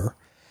and number.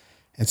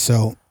 And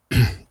so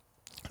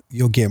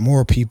you'll get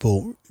more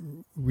people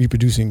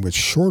reproducing with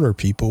shorter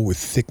people with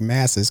thick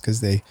masses because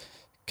they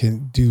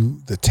can do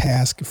the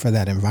task for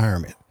that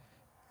environment.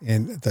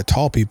 And the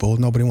tall people,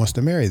 nobody wants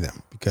to marry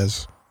them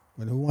because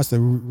who wants to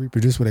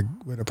reproduce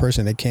with a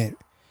person that can't,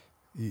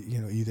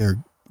 either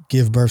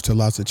give birth to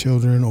lots of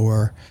children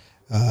or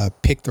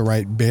pick the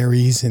right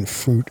berries and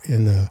fruit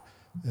in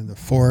the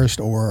forest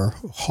or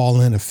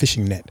haul in a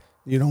fishing net.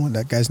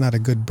 That guy's not a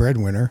good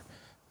breadwinner.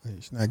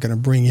 He's not going to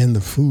bring in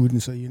the food,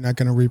 and so you're not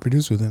going to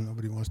reproduce with him.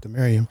 Nobody wants to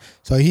marry him.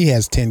 So he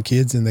has 10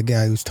 kids, and the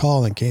guy who's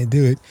tall and can't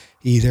do it,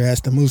 he either has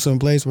to move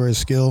someplace where his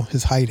skill,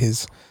 his height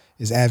is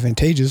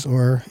advantageous,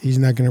 or he's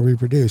not going to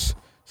reproduce.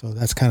 So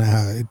that's kind of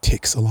how it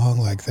ticks along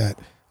like that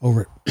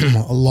over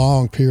a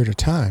long period of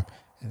time.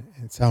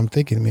 And so I'm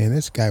thinking, man,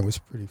 this guy was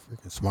pretty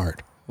freaking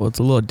smart. Well, it's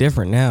a little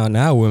different now.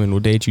 Now women will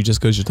date you just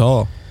because you're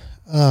tall.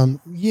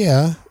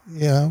 Yeah,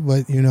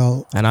 but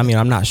and I mean,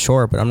 I'm not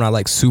short, but I'm not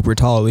like super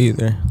tall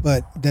either.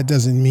 But that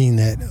doesn't mean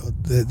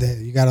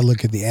that you got to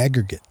look at the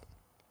aggregate.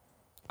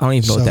 I don't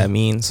even know what that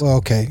means. Well,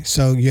 okay,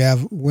 so you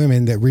have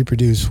women that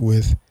reproduce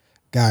with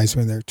guys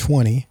when they're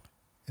 20,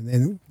 and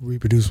then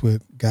reproduce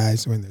with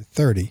guys when they're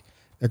 30.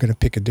 They're going to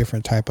pick a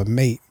different type of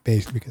mate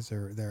based because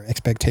their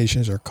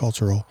expectations or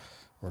cultural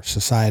or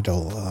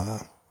societal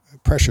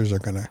pressures are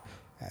going to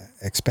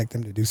expect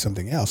them to do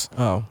something else.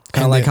 Oh,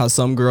 kind of like how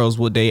some girls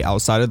will date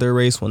outside of their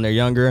race when they're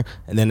younger,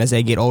 and then as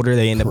they get older,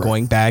 they end up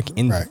going back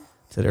into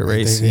their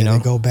race. They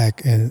go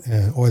back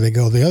or they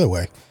go the other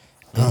way.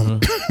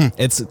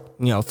 It's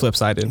flip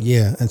sided.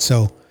 Yeah, and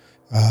so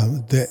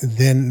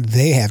then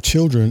they have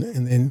children,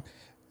 and then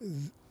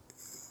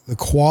the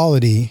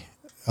quality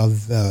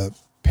of the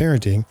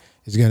parenting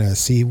is going to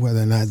see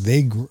whether or not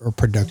they are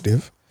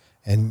productive,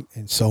 and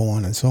so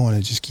on and so on.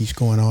 It just keeps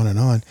going on and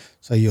on.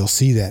 So you'll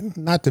see that,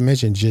 not to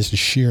mention just the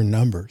sheer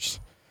numbers.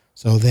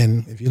 So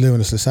then if you live in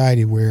a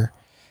society where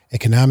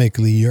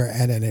economically you're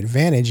at an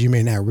advantage, you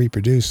may not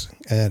reproduce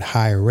at a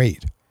higher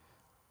rate.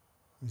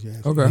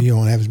 Okay. You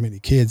don't have as many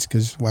kids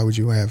because why would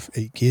you have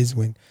 8 kids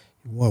when,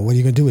 what are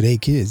you going to do with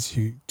 8 kids?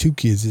 2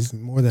 kids is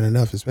more than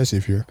enough, especially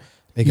if you're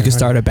making. You can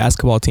start a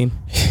basketball team.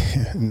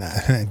 Nah,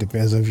 it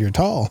depends if you're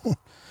tall.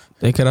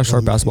 They could have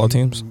short basketball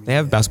teams. They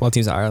have basketball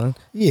teams in Ireland.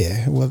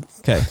 Yeah. Well.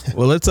 Okay.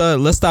 Well,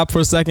 let's stop for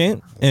a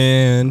second,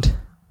 and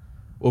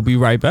we'll be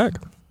right back.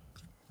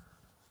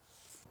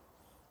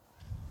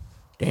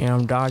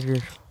 Damn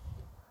Dodgers.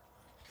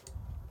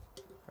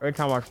 Every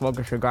time I smoke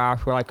a cigar, I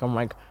feel like I'm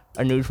like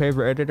a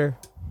newspaper editor.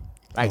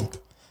 Like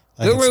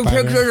give me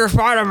pictures of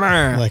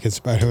Spider-Man. Like it's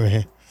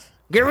Spider-Man.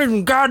 Give me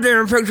some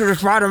goddamn pictures of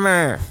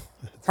Spider-Man.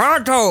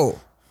 Pronto.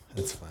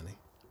 That's funny.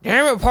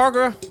 Damn it,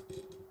 Parker.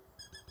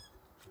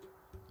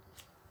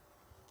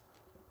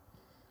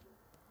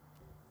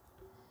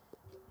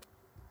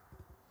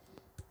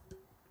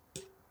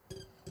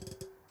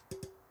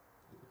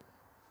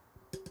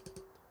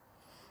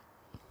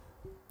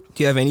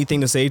 Do you have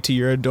anything to say to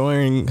your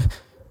adoring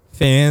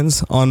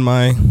fans on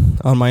my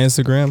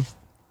Instagram?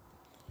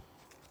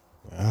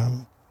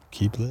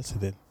 Keep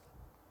listening.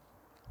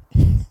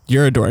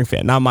 Your adoring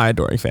fan, not my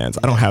adoring fans.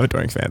 I don't have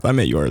adoring fans. I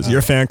meant yours.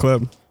 Your fan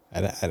club. I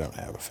don't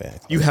have a fan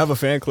club. You have a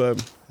fan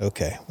club.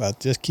 Okay, well,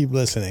 just keep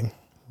listening.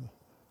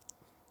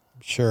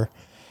 I'm sure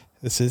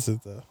this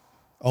isn't the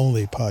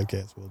only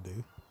podcast we'll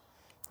do.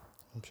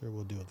 I'm sure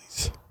we'll do at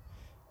least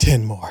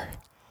 10 more.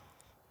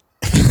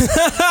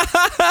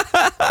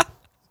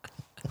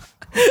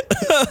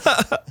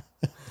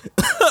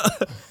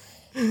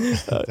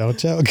 Don't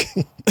joke.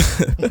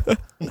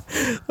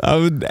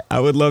 I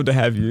would love to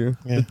have you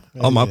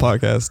on my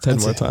podcast 10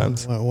 more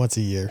times. Once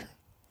a year.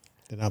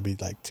 Then I'll be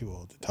like too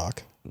old to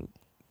talk.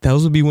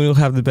 Those would be when you'll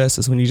have the best,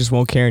 is when you just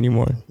won't care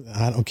anymore.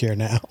 I don't care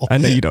now. I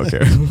know you don't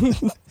care.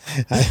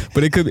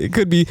 But it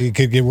could be. It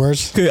could get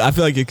worse. I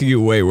feel like it could get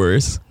way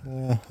worse.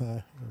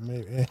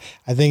 Maybe.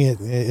 I think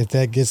if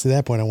that gets to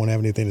that point, I won't have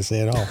anything to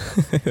say at all.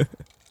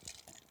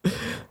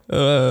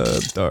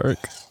 Dark.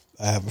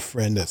 I have a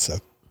friend that's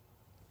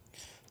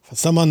for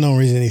some unknown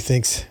reason, he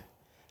thinks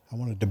I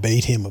want to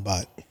debate him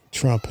about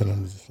Trump, and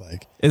I'm just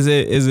like, does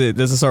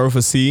it start with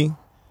a C?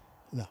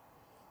 No.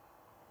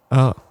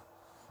 Oh.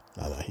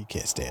 No, he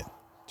can't stand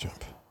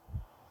Trump.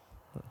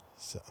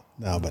 So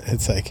no, but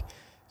it's like,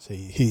 so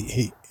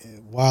he a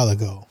while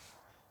ago,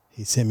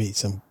 he sent me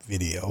some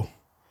video.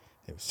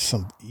 It was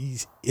some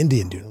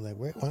Indian dude. I'm like,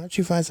 why don't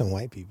you find some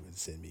white people to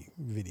send me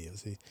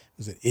videos? It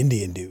was an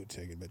Indian dude,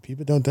 but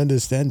people don't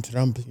understand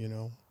Trump, you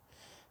know.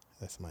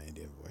 That's my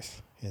Indian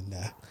voice. And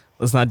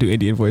let's not do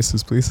Indian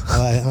voices, please.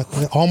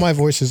 All my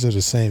voices are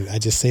the same. I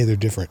just say they're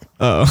different.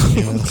 Oh,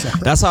 you know?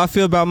 That's how I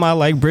feel about my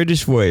like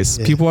British voice.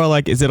 Yeah. People are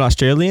like, "Is it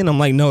Australian?" I'm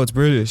like, "No, it's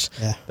British."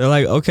 Yeah. They're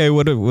like, "Okay,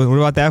 what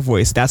about that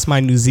voice?" That's my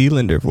New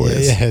Zealander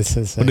voice. Yeah, it's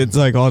the same. But it's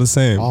like all the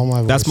same. All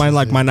my that's my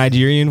like my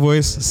Nigerian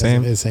voice.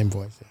 Same. It's the same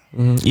voice. Yeah.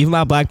 Mm-hmm. Even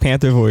my Black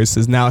Panther voice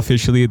is now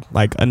officially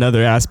like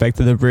another aspect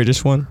of the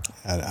British one.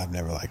 I've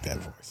never liked that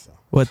voice. So.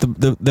 What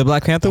the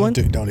Black Panther one?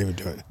 Don't even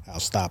do it. I'll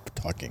stop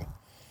talking.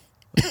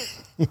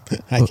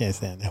 I can't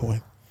stand that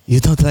one. You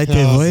don't like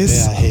that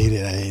voice? Yeah, I hate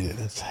it.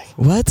 It's like,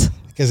 what?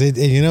 Because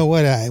you know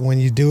what? When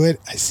you do it,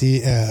 I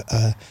see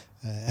an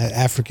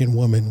African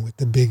woman with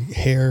the big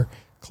hair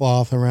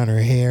cloth around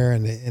her hair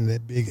and the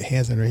big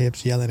hands on her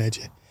hips yelling at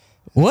you.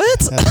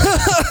 What?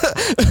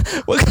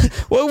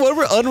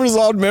 what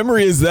unresolved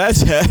memory is that,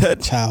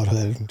 Chad?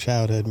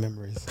 Childhood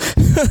memories.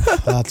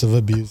 Lots of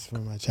abuse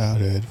from my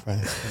childhood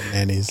from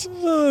nannies.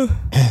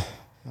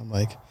 I'm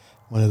like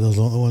one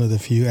of the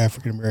few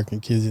African American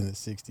kids in the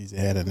 60s that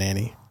had a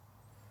nanny.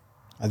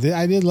 I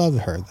did love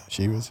her though.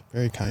 She was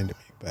very kind to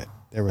me, but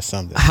there was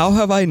some. How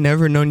have I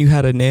never known you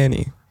had a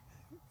nanny?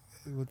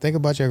 Think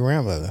about your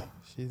grandmother.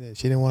 She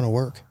didn't want to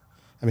work.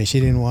 I mean, she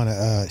wanted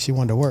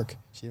to work.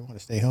 She didn't want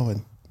to stay home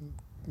and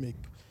make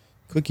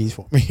cookies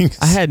for me.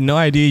 I had no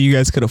idea you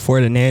guys could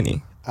afford a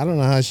nanny. I don't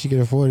know how she could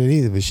afford it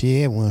either, but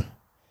she had one.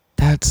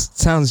 That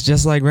sounds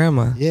just like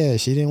grandma. Yeah,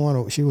 she didn't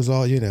want to. She was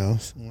all,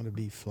 want to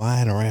be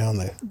flying around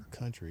the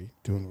country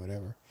doing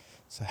whatever.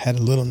 So I had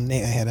I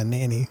had a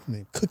nanny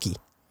named Cookie.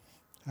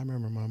 I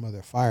remember my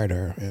mother fired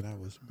her, and I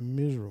was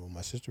miserable.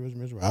 My sister was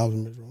miserable. I was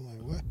miserable. I'm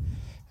like, what?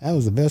 That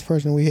was the best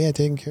person we had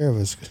taking care of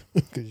us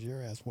because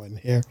your ass wasn't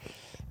here.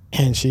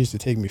 And she used to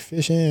take me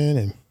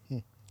fishing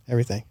and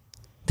everything.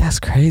 That's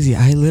crazy.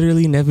 I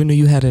literally never knew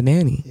you had a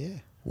nanny. Yeah.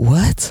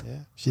 What?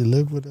 Yeah. She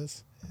lived with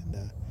us.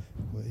 And,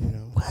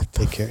 what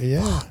take care.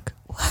 Yeah. Fuck?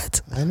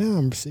 What? I know.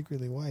 I'm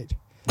secretly white.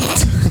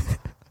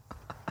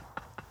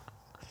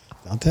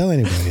 Don't tell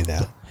anybody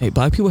now. Hey,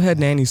 black people had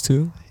nannies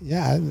too.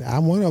 Yeah,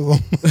 I'm one of them.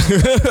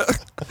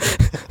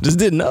 Just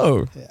didn't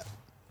know. Yeah.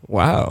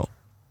 Wow.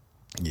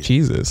 Yeah.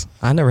 Jesus.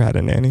 I never had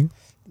a nanny.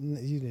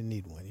 You didn't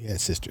need one. You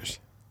had sisters.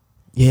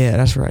 Yeah,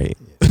 that's right.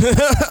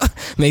 Yeah.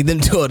 Make them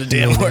do all the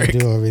damn work.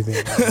 Do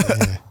everything.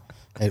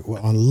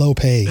 On low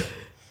pay.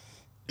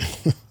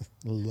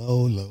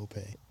 low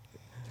pay.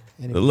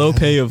 Anyway, the low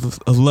pay of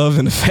love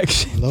and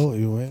affection.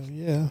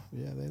 Yeah,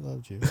 they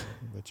loved you,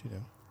 but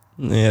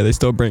Yeah, they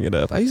still bring it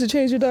up. I used to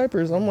change your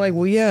diapers. I'm like,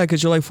 well, yeah,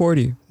 because you're like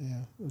 40. Yeah.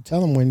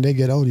 Tell them when they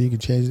get older, you can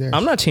change theirs.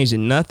 I'm not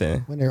changing nothing.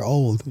 When they're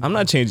old. I'm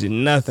not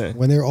changing nothing.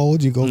 When they're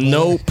old, you go.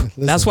 Nope.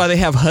 That's why they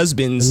have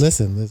husbands.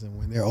 Listen.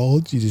 When they're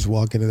old, you just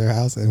walk into their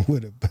house and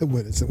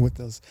with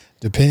those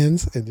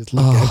Depends and just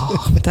look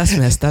at them. That's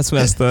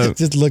messed up.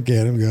 Just look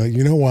at them and go,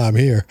 you know why I'm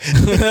here.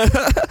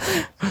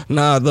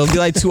 Nah, they'll be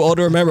like too old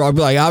to remember. I'll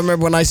be like, I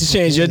remember when I used to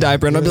change your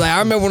diaper. And I'll be like, I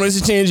remember when I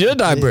used to change your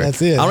diaper. Yeah,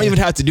 that's it. I don't even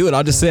have to do it.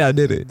 I'll just say I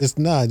did it. Just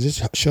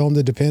just show them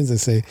the Depends and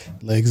say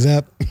legs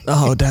up.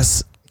 Oh,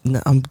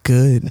 no, I'm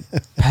good.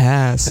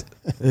 Pass.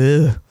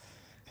 Ugh.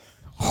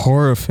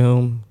 Horror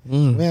film.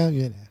 Well,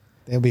 you know,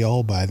 they'll be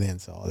old by then,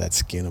 so all that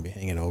skin will be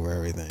hanging over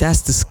everything.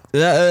 That's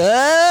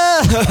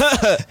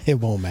It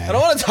won't matter. I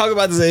don't want to talk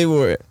about this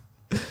anymore.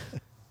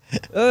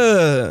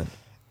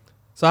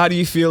 So how do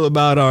you feel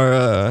about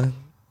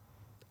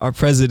our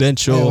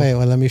presidential? Wait,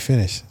 well, let me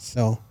finish.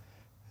 So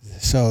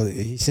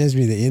he sends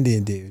me the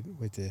Indian dude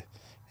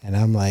and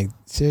I'm like,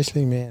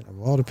 seriously, man,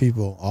 of all the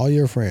people, all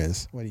your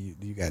friends, what do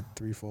you got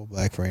 3-4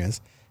 black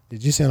friends?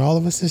 Did you send all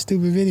of us this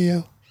stupid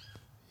video?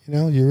 You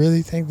know, you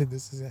really think that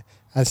this is?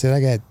 I said,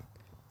 I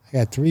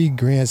got 3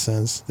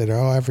 grandsons that are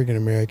all African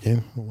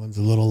American. One's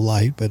a little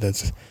light, but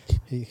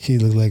he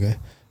looks like a,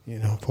 you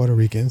know, Puerto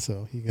Rican,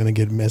 so he's gonna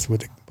get messed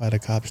with by the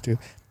cops too.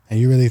 And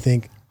you really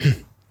think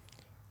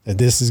that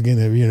this is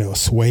gonna, you know,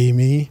 sway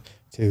me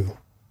to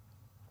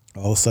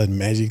all of a sudden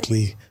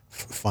magically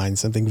find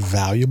something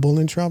valuable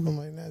in Trump? I'm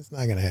like, that's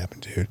not gonna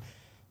happen, dude.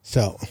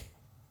 So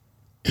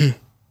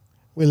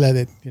we let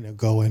it, you know,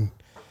 go and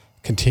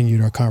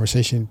continued our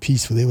conversation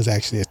peacefully. It was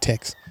actually a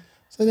text.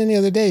 So then the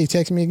other day he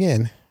texted me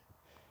again,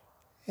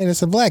 and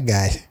it's a black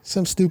guy,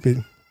 some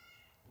stupid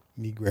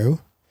Negro,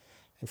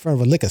 in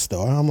front of a liquor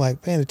store. I'm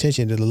like paying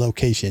attention to the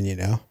location, you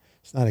know.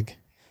 It's not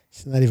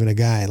even a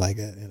guy like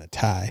in a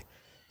tie.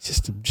 It's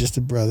just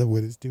a brother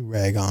with his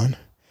do-rag on,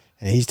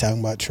 and he's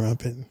talking about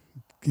Trump, and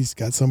he's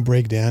got some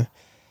breakdown,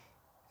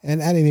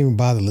 and I didn't even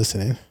bother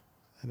listening.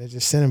 And I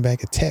just sent him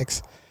back a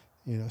text,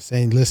 you know,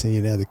 saying, listen,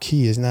 you know, the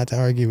key is not to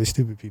argue with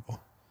stupid people.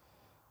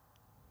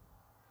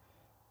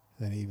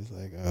 Then he was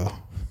like, oh.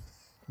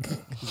 So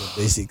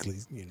basically,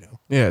 you know.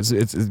 Yeah,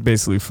 it's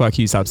basically fuck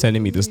you. Stop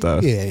sending me this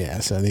stuff. Yeah.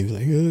 So he was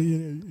like, oh, you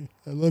know,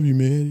 I love you,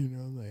 man. You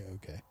know, I'm like,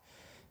 okay.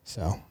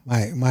 So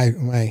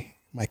my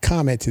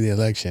comment to the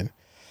election,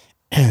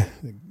 you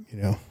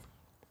know,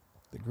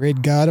 the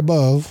great God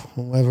above,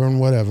 whoever and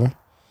whatever,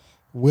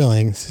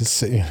 willing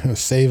to, you know,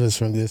 save us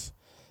from this,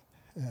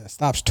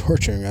 stops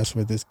torturing us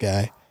with this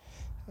guy.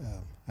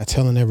 I'm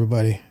telling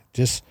everybody,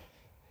 just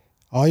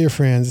all your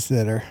friends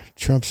that are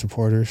Trump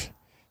supporters,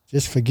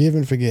 just forgive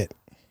and forget.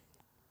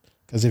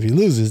 Because if he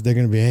loses, they're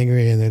going to be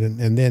angry,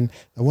 and then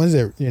the ones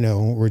that, you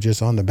know, were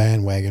just on the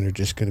bandwagon are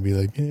just going to be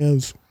like,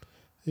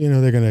 you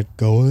know, they're going to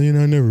go, well, you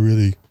know, I never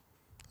really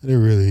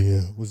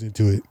was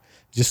into it.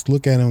 Just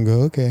look at them and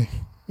go, okay.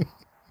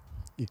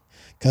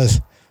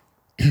 Because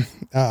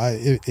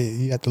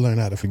you have to learn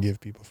how to forgive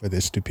people for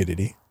their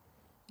stupidity.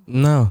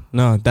 No,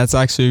 that's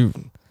actually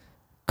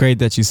great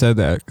that you said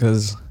that,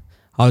 because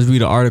I was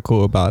reading an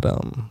article about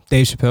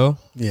Dave Chappelle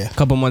a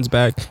couple months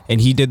back, and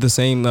he did the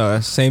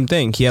same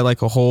thing. He had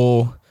like a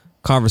whole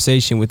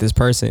conversation with this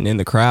person in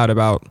the crowd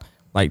about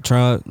like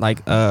Trump,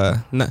 like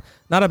not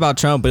about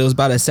Trump, but it was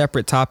about a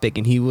separate topic,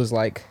 and he was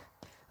like,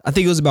 I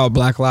think it was about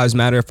Black Lives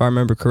Matter, if I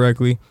remember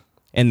correctly.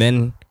 And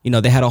then, you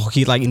know,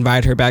 he like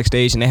invited her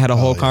backstage, and they had a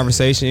whole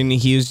conversation, and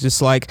he was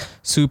just like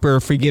super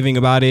forgiving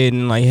about it,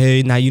 and like,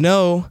 hey, now you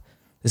know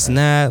this and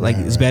that, like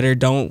it's better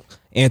don't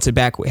answer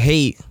back with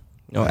hate.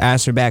 You know,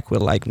 answer back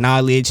with like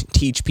knowledge,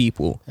 teach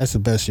people. That's the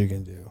best you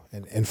can do.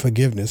 And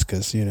forgiveness,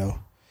 because, you know,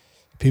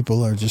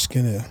 people are just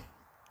going to.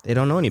 They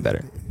don't know any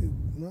better.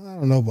 No, I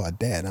don't know about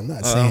that. I'm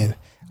not saying.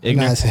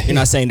 Ignorant. You're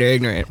not saying they're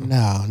ignorant.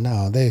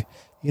 No. They,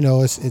 you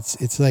know,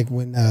 it's like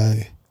when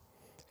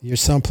you're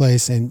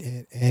someplace and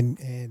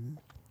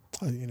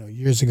you know,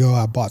 years ago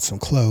I bought some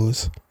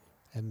clothes,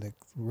 and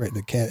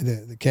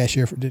the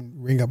cashier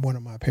didn't ring up one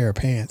of my pair of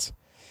pants.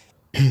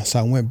 So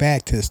I went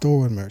back to the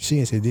store with my receipt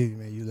and said, dude,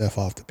 man, you left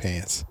off the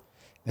pants.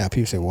 Now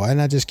people say, why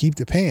not just keep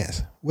the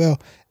pants?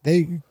 Well,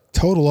 they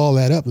total all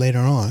that up later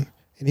on,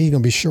 and he's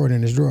going to be short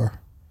in his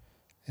drawer.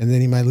 And then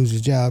he might lose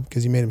his job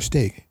because he made a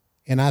mistake.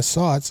 And I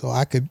saw it so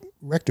I could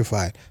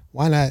rectify it.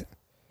 Why not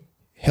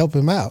help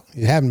him out?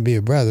 It happened to be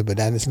a brother, but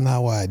that is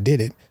not why I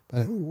did it.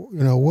 But, you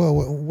know,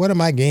 what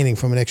am I gaining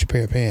from an extra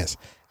pair of pants?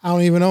 I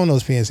don't even own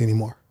those pants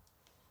anymore.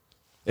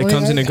 It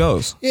comes and it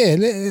goes. Yeah,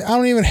 I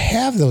don't even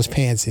have those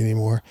pants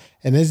anymore.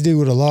 And this dude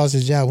would have lost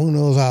his job. Who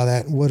knows how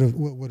that would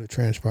have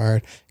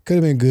transpired? Could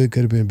have been good,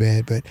 could have been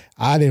bad, but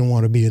I didn't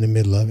want to be in the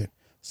middle of it.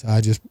 So I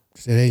just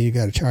said, hey, you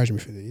got to charge me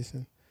for these,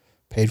 and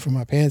paid for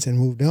my pants and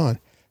moved on.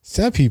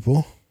 Some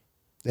people,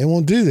 they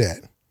won't do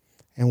that.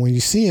 And when you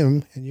see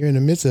them and you're in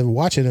the midst of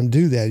watching them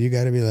do that, you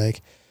got to be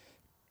like,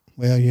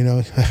 well, you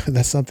know,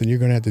 that's something you're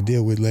going to have to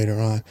deal with later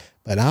on.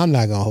 But I'm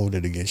not going to hold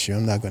it against you.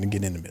 I'm not going to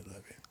get in the middle of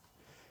it.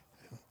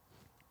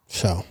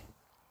 So,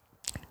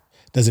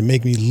 does it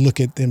make me look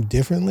at them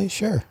differently?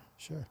 Sure.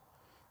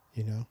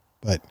 You know,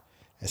 but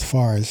as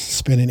far as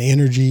spending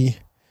energy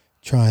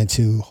trying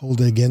to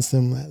hold it against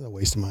them,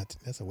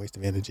 that's a waste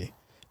of energy.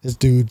 This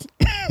dude,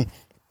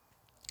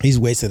 he's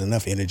wasted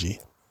enough energy,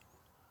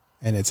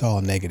 and it's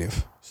all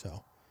negative.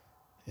 So,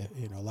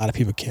 you know, a lot of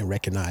people can't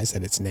recognize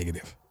that it's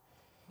negative.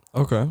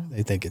 Okay.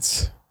 They think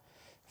it's,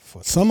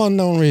 for some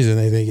unknown reason,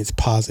 they think it's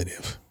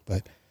positive.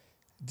 But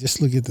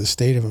just look at the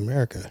state of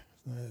America.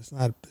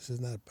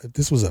 If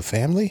this was a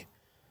family.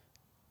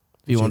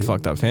 Be one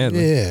fucked up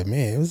family. Yeah,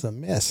 man, it was a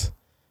mess.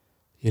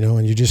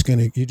 and you're just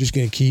gonna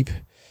keep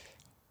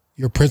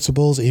your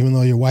principles even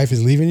though your wife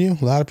is leaving you.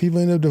 A lot of people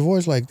end up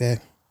divorced like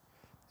that.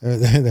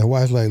 Their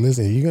wife's like,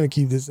 listen, you're gonna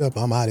keep this up,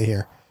 I'm out of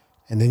here.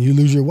 And then you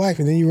lose your wife,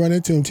 and then you run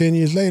into them 10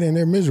 years later, and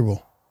they're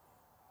miserable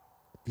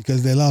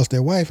because they lost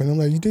their wife. And I'm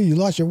like, you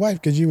lost your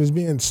wife because you was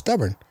being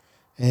stubborn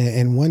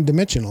and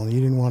one-dimensional. You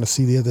didn't want to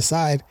see the other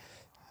side,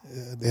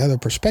 the other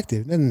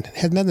perspective. It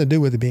had nothing to do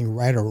with it being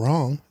right or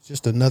wrong. It's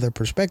just another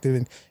perspective,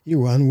 and you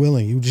were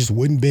unwilling. You just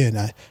wouldn't bend.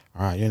 All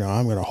right,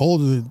 I'm going to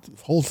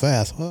hold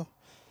fast. Well,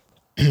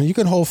 you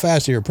can hold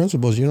fast to your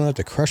principles. You don't have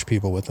to crush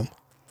people with them.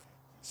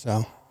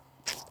 So,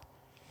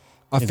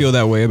 I feel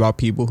that way about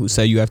people who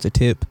say you have to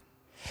tip.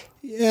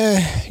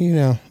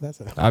 Yeah,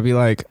 I'd be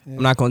like,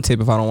 I'm not gonna tip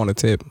if I don't want to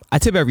tip. I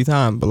tip every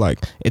time, but like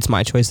it's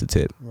my choice to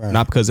tip, right.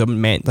 Not because I'm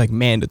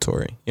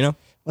mandatory.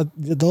 But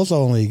those are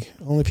only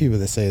people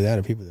that say that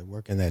are people that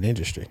work in that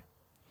industry.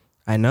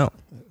 I know.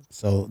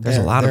 So there's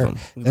a lot of them.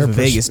 They're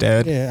Vegas,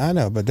 Dad. Yeah, I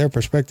know, but their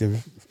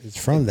perspective is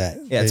from that.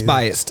 Yeah, it's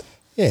biased.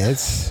 Yeah,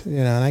 it's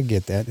and I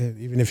get that.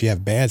 Even if you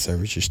have bad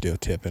service, you're still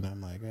tipping.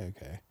 I'm like,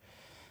 okay,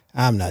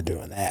 I'm not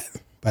doing that.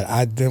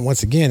 But then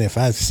once again, if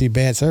I see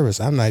bad service,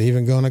 I'm not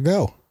even going to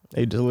go.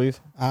 They just leave.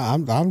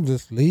 I'm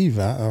just leave,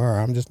 or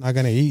I'm just not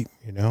gonna eat.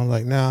 I'm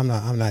like, no,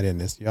 I'm not in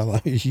this.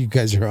 Y'all, you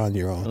guys are on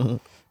your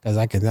own, because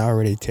I can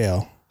already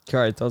tell. You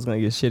already thought it was gonna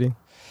get shitty.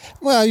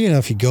 Well,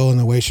 if you go and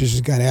the waitress has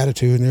got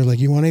attitude, and they're like,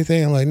 you want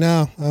anything? I'm like,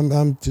 no,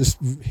 I'm just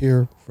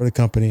here for the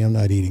company. I'm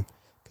not eating,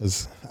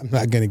 because I'm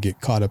not gonna get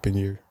caught up in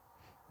your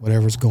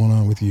whatever's going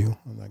on with you.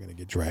 I'm not gonna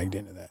get dragged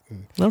into that.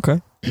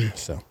 Okay.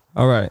 So.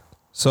 All right.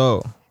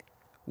 So,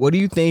 what do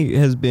you think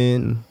has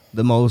been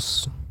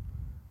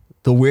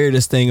the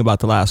weirdest thing about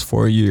the last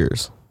 4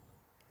 years?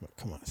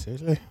 Come on,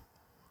 seriously?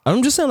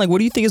 I'm just saying, like, what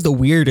do you think is the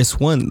weirdest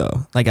one,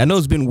 though? Like, I know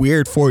it's been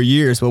weird 4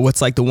 years, but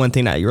what's, like, the one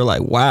thing that you're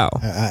like, wow?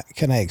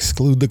 Can I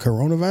exclude the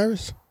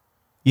coronavirus?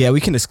 Yeah, we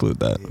can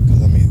exclude that.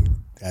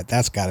 Because,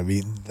 that's got to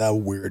be the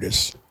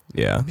weirdest.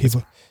 Yeah.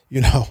 People,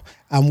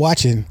 I'm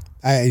watching.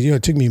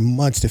 It took me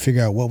months to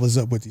figure out what was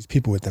up with these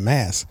people with the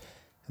mask.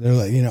 They're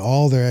like,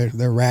 all their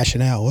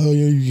rationale. Well,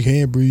 you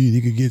can't breathe.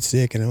 You could get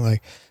sick. And I'm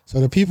like, so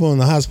the people in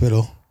the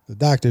hospital, the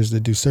doctors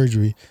that do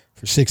surgery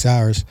for 6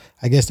 hours,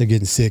 I guess they're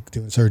getting sick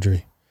doing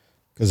surgery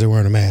because they're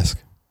wearing a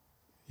mask.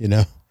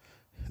 The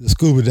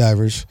scuba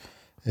divers,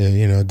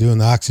 doing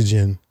the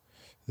oxygen,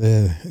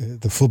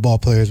 the football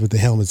players with the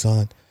helmets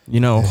on.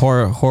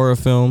 Horror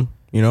film.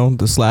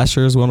 The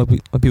slashers, one of the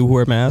people who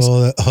wear masks.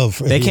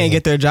 They can't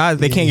get their job.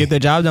 They can't get their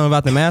job done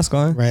without the mask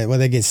on. Right. Well,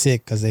 they get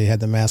sick because they had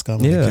the mask on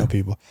when they kill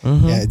people.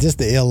 Mm-hmm. Yeah, just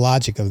the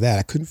illogic of that.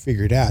 I couldn't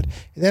figure it out.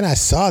 And then I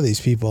saw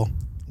these people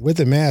with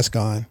the mask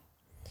on,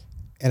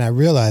 and I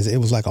realized it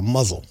was like a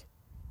muzzle,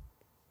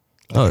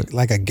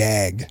 like a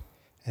gag,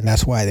 and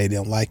that's why they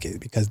don't like it,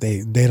 because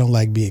they don't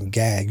like being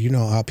gagged. You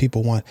know how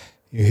people want.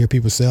 You hear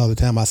people say all the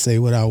time, "I say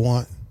what I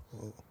want."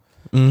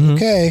 Mm-hmm.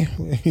 Okay,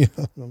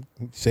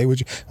 say what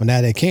you. Well,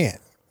 now they can't,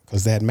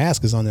 because that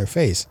mask is on their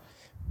face.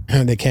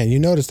 They can't. You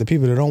notice the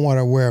people that don't want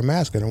to wear a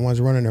mask are the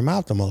ones running their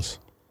mouth the most.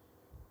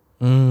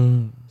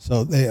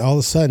 So they all of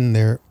a sudden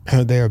their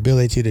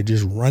ability to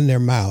just run their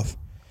mouth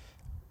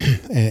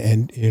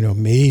and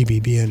maybe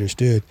be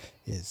understood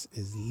is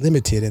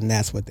limited, and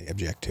that's what they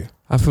object to.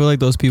 I feel like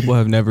those people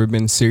have never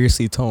been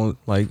seriously told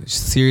to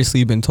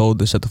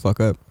shut the fuck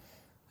up.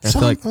 I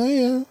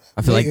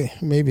feel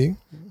like maybe.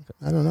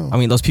 I don't know. I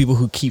mean, those people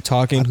who keep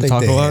talking, who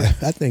talk a lot.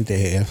 I think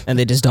they have. And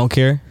they just don't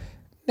care?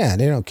 Nah,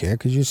 they don't care,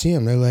 because you see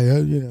them. They're like,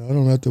 I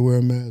don't have to wear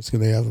a mask,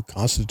 and they have a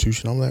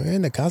constitution. I'm like,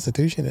 in the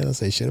Constitution, they don't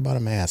say shit about a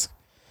mask.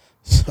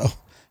 So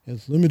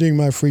it's limiting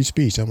my free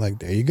speech. I'm like,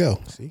 there you go.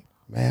 See?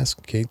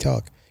 Mask, can't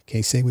talk.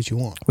 Can't say what you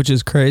want. Which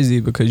is crazy,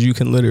 because you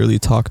can literally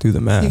talk through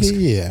the mask.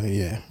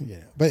 Yeah.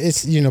 But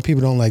it's,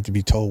 people don't like to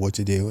be told what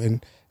to do.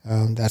 And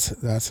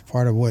that's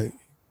part of what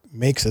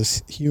makes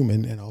us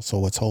human, and also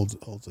what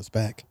holds us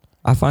back.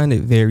 I find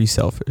it very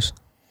selfish.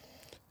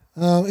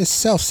 It's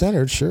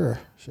self-centered, sure.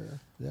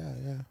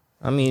 Yeah.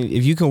 I mean,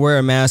 if you can wear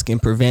a mask and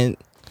prevent,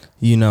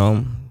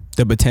 the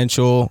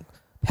potential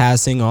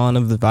passing on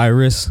of the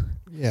virus,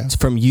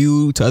 from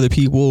you to other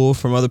people,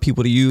 from other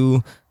people to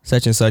you,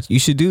 such and such, you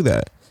should do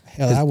that.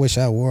 Hell, I wish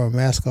I wore a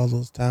mask all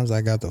those times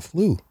I got the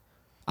flu.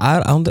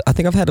 I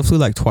think I've had the flu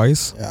like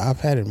twice. Yeah, I've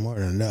had it more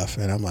than enough,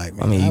 and I'm like,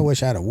 man, I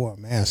wish I'd have wore a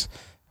mask,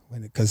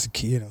 because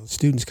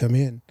students come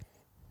in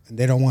and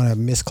they don't want to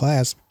miss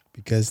class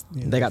because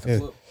they got the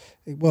flu.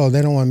 Well,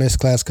 they don't want to miss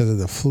class because of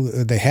the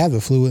flu. They have the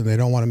flu, and they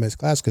don't want to miss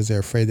class because they're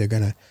afraid they're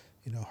gonna,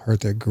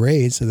 hurt their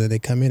grades. So that they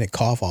come in and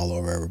cough all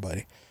over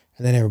everybody,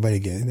 and then everybody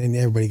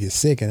gets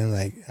sick. And I'm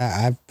like,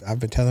 I've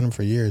been telling them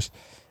for years,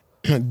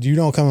 you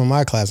don't come in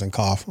my class and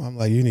cough. I'm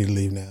like, you need to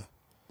leave now.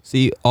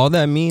 See, all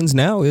that means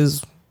now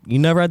is you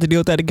never have to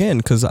deal with that again,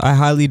 because I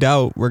highly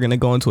doubt we're gonna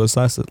go into a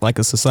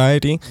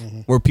society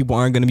where people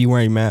aren't gonna be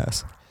wearing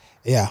masks.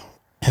 Yeah,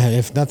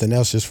 if nothing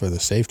else, just for the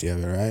safety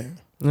of it, right?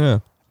 Yeah.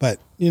 But,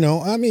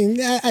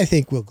 I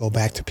think we'll go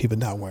back to people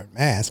not wearing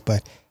masks,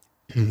 but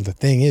the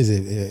thing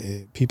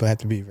is, people have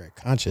to be very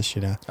conscious,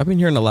 you know. I've been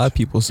hearing a lot of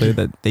people say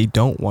that they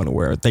don't want to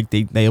wear it. Like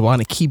they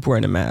want to keep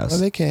wearing a mask. Well,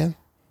 they can.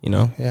 You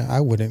know? Yeah,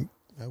 I wouldn't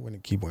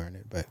keep wearing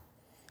it, but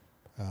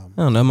I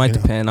don't know. It might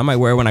depend. I might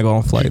wear it when I go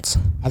on flights.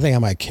 I think I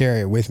might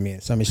carry it with me.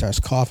 And somebody starts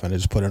coughing, I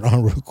just put it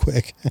on real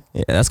quick.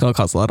 Yeah, that's gonna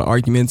cause a lot of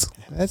arguments.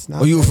 That's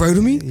not. Are you afraid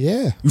of me?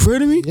 Yeah. You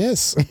afraid of me?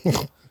 Yes.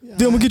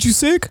 Then I'm gonna get you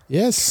sick?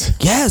 Yes.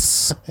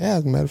 Yes. Yeah,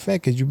 as a matter of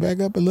fact, could you back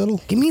up a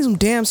little? Give me some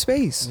damn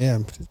space. Yeah,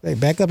 just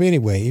back up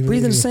anyway. Even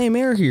Breathing if the you- same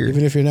air here.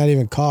 Even if you're not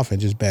even coughing,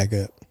 just back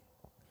up.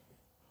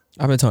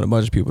 I've been telling a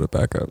bunch of people to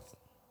back up.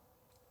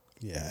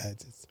 Yeah.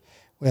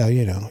 Well,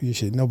 you know,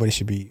 nobody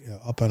should be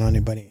up on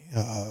anybody,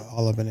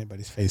 all up in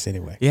anybody's face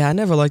anyway. Yeah, I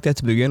never liked that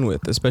to begin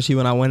with, especially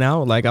when I went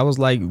out. Like, I was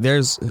like,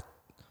 there's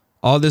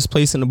all this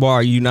place in the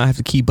bar. You do not have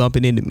to keep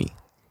bumping into me.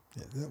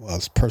 Well,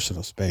 it's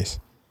personal space.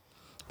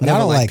 But Never I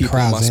don't liked like people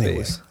in my crowds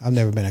anyway. space. I've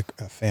never been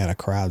a fan of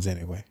crowds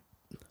anyway.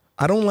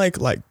 I don't like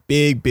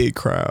big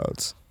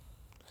crowds.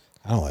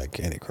 I don't like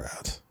any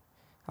crowds.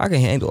 I can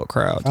handle a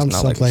crowd. If I'm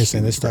just not like a someplace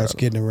and it huge starts crowd.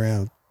 getting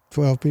around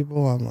 12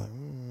 people, I'm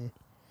like,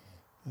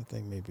 I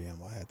think maybe I'm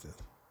going to have to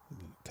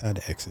time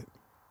to exit.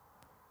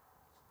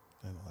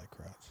 I don't like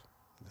crowds.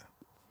 No.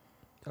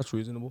 That's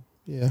reasonable.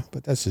 Yeah,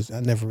 but that's just,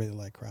 I never really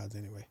like crowds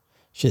anyway.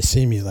 Shit,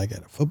 see me like at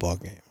a football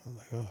game. I'm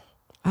like, oh,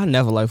 I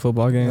never like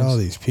football look games. at all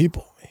these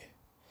people, man.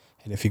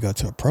 And if you go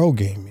to a pro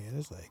game, man,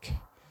 it's like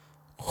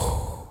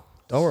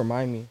Don't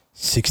remind me.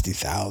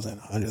 60,000,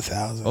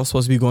 100,000. I was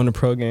supposed to be going to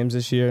pro games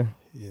this year.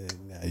 Yeah,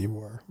 now you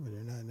were, but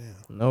you're not now.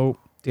 Nope.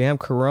 Damn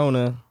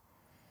Corona.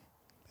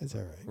 That's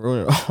all right.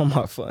 Ruined all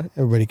my fun.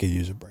 Everybody could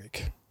use a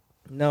break.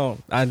 No,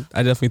 I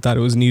definitely thought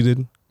it was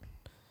needed.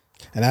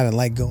 And I didn't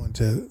like going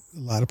to a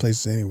lot of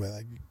places anyway.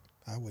 Like,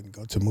 I wouldn't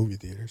go to movie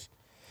theaters.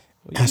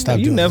 I stopped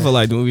You doing never that.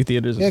 liked movie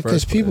theaters. Yeah, in the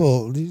because first place.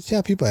 people, do you see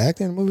how people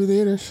act in movie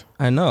theaters?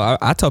 I know.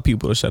 I tell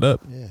people to shut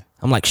up. Yeah.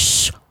 I'm like,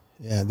 shh.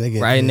 Yeah, they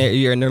get Right in their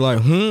ear, and they're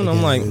like, and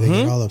I'm like, they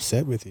get all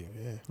upset with you.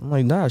 Yeah. I'm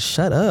like, nah,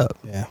 shut up.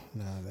 Yeah.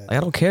 No, that, Like, I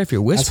don't care if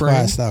you're that's whispering.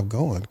 why I stopped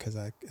going, because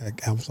I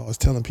was always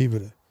telling people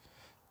to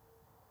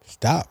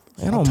stop.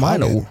 I don't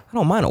mind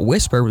a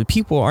whisper, but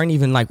people aren't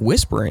even like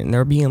whispering.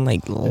 They're being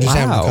like loud. Just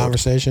having a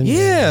conversation.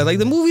 Yeah, like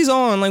the movie's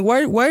on. Like,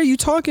 why are you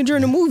talking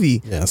during the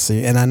movie? Yeah,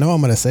 see, and I know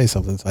I'm going to say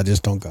something, so I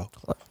just don't go.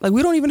 Like,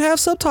 we don't even have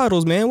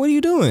subtitles, man. What are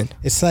you doing?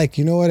 It's like,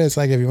 you know what? It's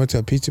like if you went to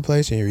a pizza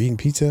place and you're eating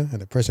pizza and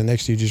the person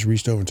next to you just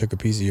reached over and took a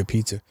piece of your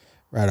pizza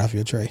right off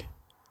your tray.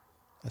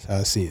 That's how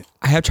I see it.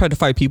 I have tried to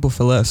fight people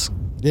for less.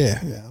 Yeah.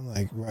 I'm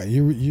like, right.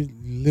 You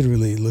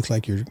literally looks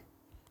like you're.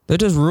 They're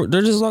just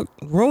like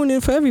ruining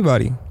it for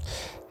everybody.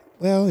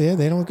 Well, yeah,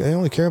 they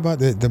only care about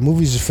the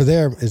movies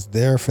is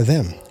there for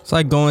them. It's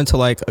like going to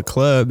like a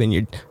club and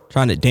you're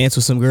trying to dance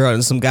with some girl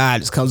and some guy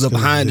just comes up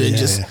behind her and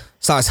just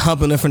starts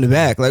humping her from the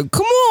back. Like,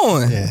 come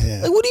on.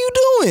 Yeah. Like, what are you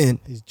doing?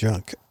 He's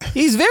drunk.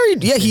 He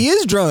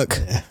is drunk.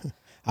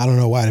 I don't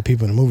know why the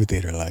people in the movie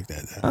theater are like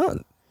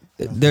that.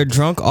 They're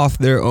drunk off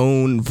their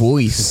own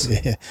voice.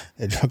 Yeah,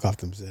 they're drunk off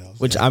themselves.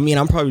 Which, I mean,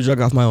 I'm probably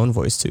drunk off my own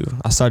voice too.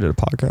 I started a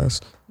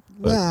podcast.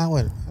 Well, I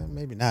wouldn't.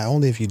 Maybe not.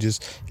 Only if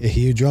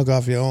you're drunk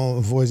off your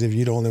own voice, if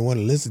you're the only one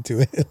to listen to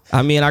it.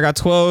 I mean, I got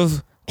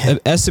 12,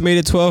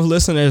 estimated 12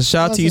 listeners.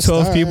 Shout out to you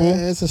 12 people.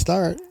 It's a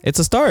start. It's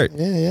a start.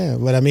 Yeah.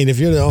 But I mean, if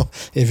you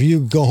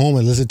go home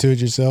and listen to it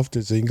yourself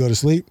so you can go to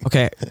sleep.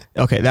 Okay,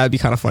 that'd be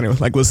kind of funny.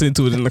 Like listening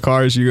to it in the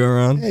car as you go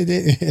around.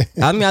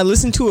 I mean, I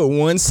listened to it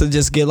once to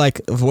just get like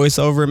a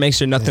voiceover, make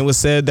sure nothing was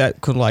said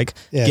that could like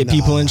get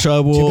people in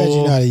trouble. Too bad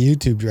you're not a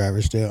YouTube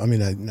driver still. I mean,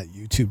 not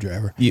YouTube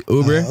driver.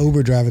 Uber?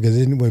 Uber driver, because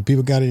when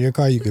people got in your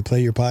car, you could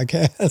play your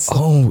podcast.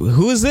 Oh,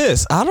 who is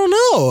this? I don't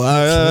know.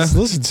 Let's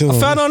listen to him. I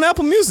found it on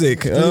Apple Music.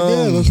 Pretty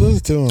good. Let's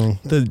listen to him.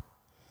 The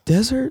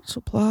Desert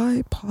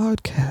Supply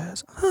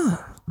Podcast.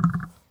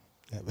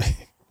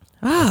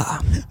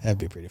 That'd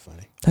be pretty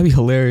funny. That'd be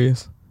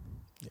hilarious.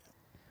 Yeah.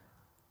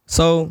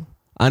 So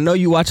I know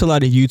you watch a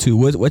lot of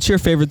YouTube. What's your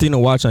favorite thing to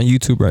watch on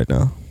YouTube right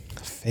now?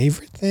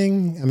 Favorite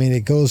thing? I mean,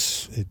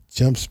 it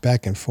jumps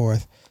back and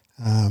forth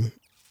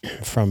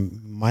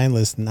from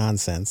mindless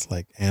nonsense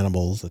like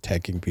animals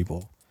attacking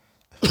people.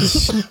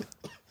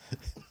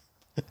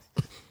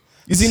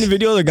 You seen the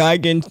video of the guy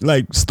getting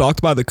like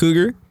stalked by the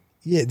cougar?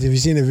 Yeah, have you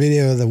seen the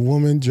video of the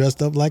woman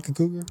dressed up like a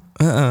cougar?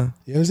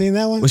 You ever seen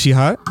that one? Was she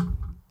hot?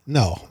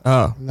 No.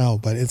 Oh. No,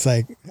 but it's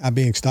like I'm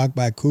being stalked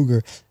by a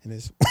cougar, and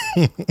it's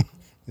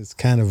this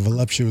kind of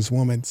voluptuous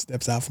woman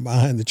steps out from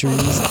behind the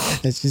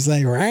trees, and she's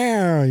like,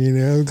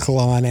 "Row,"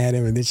 clawing at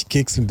him, and then she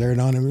kicks some dirt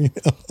on him.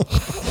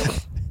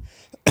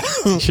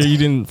 Sure you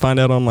didn't find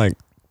out on like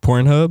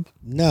Pornhub?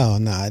 No.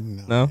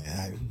 No?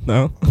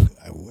 No?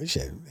 I wish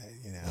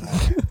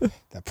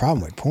the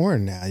problem with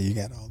porn now, you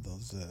got all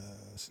those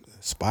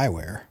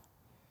spyware.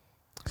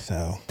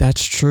 So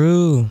That's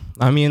true.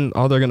 I mean,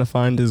 all they're gonna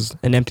find is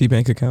an empty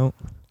bank account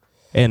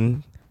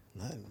and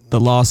the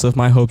loss of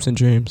my hopes and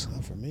dreams.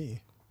 not for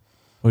me.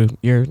 Well,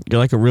 you're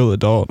like a real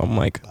adult. I'm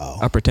like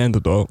a pretend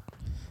adult.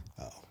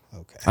 Oh,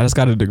 okay. I just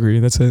got a degree.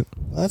 That's it.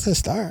 Well, that's a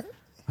start.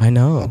 I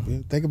know.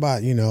 Think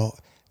about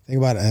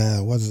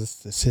what's the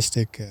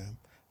statistic?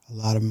 a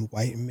lot of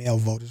white male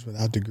voters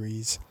without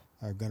degrees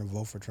are going to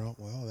vote for Trump.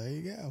 Well, there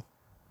you go.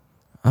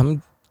 I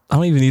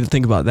don't even need to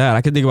think about that.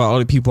 I can think about all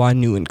the people I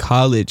knew in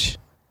college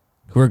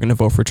who are going to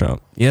vote for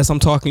Trump. Yes, I'm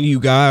talking to you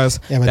guys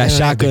that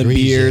shotgun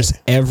beers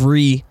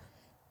every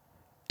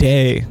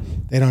day.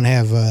 They don't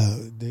have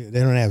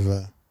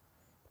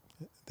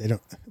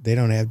they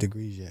don't have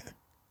degrees yet.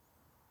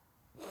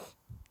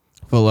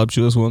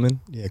 Voluptuous woman.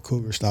 Yeah,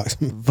 cougar stocks.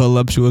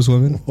 Voluptuous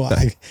woman.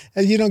 Why?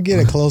 You don't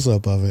get a close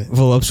up of it.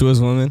 Voluptuous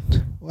woman.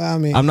 Well, I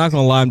mean, I'm not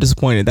gonna lie, I'm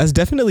disappointed. That's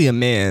definitely a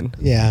man.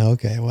 Yeah.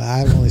 Okay. Well,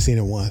 I've only seen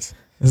it once.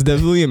 It's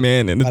definitely a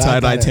man in the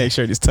tie-dye tank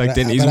shirt. He's tucked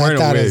in. He's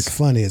wearing a wig. It's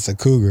funny. It's a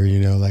cougar,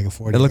 like a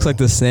 40. It looks like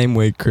the same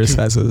wig Chris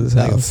has at his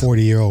house. Like a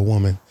 40-year-old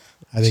woman.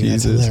 I think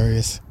that's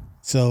hilarious.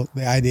 So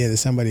the idea that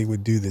somebody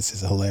would do this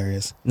is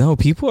hilarious. No,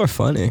 people are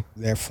funny.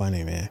 They're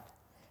funny, man.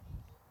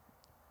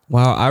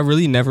 Wow, I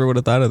really never would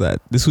have thought of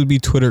that. This would be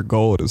Twitter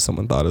gold if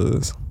someone thought of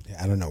this.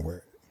 Yeah, I don't know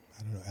where.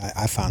 I don't know.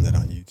 I found it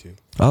on YouTube.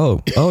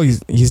 Oh,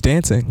 he's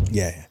dancing.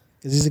 Yeah,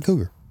 because he's a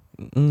cougar.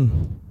 Why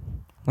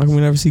can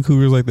we never see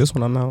cougars like this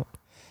when I'm out?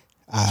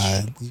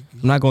 I'm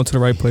not going to the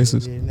right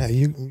places. No,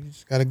 you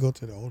just got to go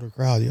to the older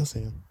crowd. You'll see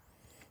them.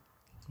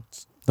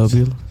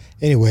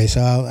 Anyway,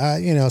 so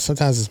I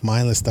sometimes it's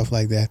mindless stuff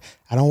like that.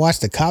 I don't watch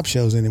the cop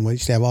shows anymore. You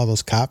used to have all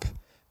those cop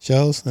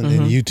shows, and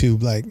then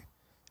YouTube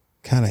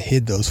kind of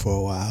hid those for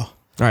a while.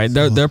 All right,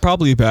 so, they're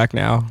probably back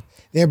now.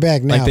 They're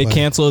back now. Like they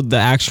canceled the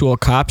actual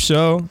cop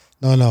show.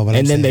 No,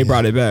 but then they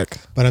brought it back.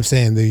 But I'm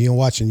saying that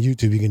watching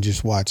YouTube, you can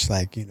just watch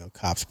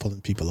cops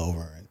pulling people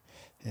over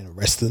and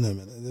arresting them,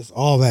 and there's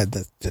all that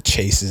the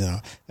chases and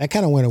all that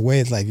kind of went away.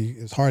 It's like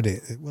it's hard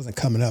it wasn't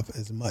coming up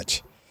as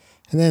much.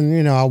 And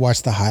then I'll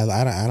watch the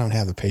highlight. I don't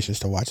have the patience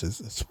to watch a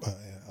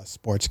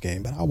sports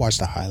game, but I'll watch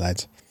the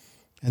highlights.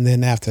 And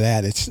then after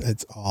that,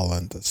 it's all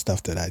on the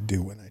stuff that I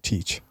do when I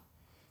teach.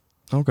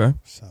 Okay.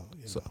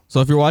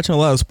 So if you're watching a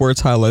lot of sports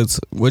highlights,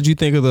 what do you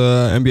think of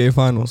the NBA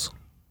Finals?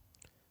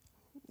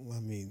 Well,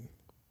 I mean,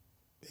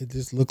 it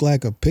just looked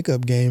like a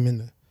pickup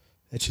game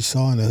that you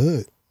saw in the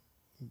hood.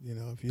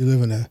 If you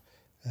live in a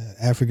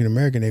African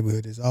American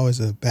neighborhood, there's always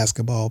a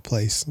basketball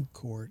place,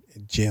 court,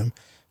 and gym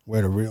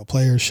where the real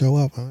players show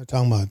up. I'm not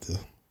talking about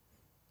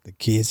the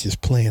kids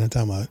just playing. I'm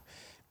talking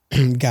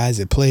about guys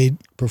that played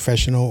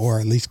professional or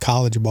at least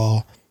college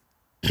ball,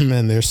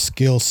 and their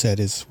skill set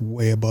is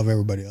way above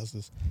everybody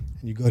else's.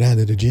 And you go down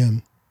to the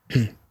gym,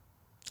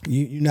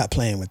 you're not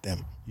playing with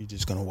them. You're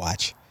just going to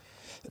watch.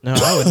 No,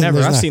 I would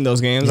never. I've seen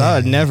those games. I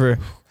would never.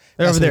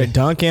 They're over there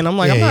dunking. I'm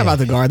like, I'm not about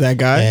to guard that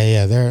guy.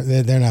 Yeah.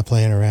 They're not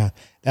playing around.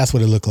 That's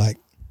what it looked like.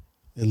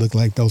 It looked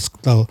like those.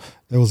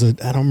 There was I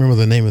don't remember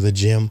the name of the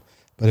gym,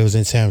 but it was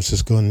in San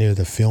Francisco near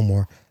the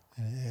Fillmore.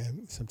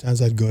 And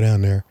sometimes I'd go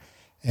down there,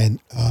 and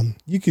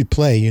you could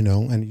play,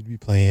 and you'd be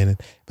playing,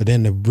 but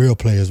then the real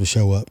players would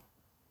show up,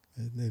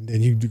 and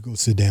then you go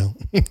sit down.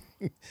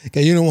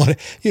 Cause you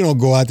don't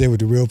go out there with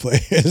the real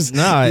players.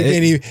 Nah,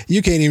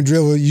 you can't even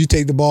dribble. You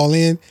take the ball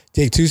in,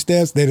 take 2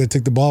 steps, they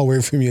took the ball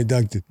away from you and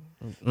dunked it.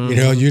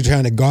 Mm-hmm. You're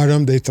trying to guard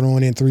them. They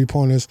throwing in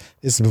 3-pointers.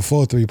 This is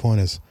before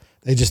 3-pointers.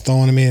 They just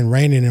throwing them in,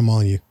 raining them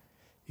on you.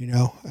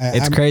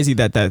 It's crazy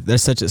that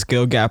there's such a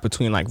skill gap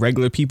between like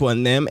regular people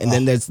and them, and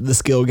then there's the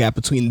skill gap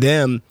between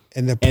them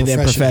and then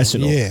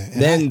professional. Yeah.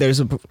 Then there's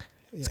a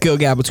skill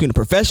gap between the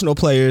professional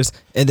players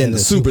and then the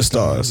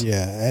superstars.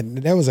 Yeah, and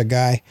there was a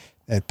guy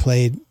that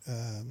played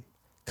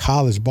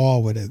college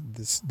ball with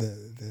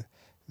the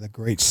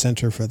great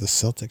center for the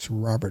Celtics,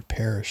 Robert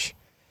Parrish.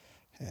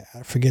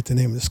 I forget the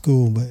name of the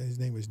school, but his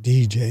name was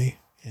DJ,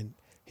 and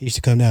he used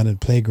to come down to the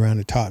playground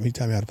and taught me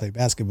how to play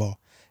basketball.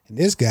 And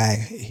this guy,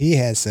 he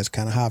had such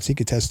kind of hops, he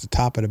could touch the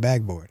top of the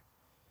backboard.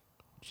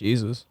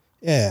 Jesus.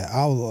 Yeah,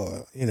 I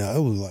was, it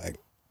was like.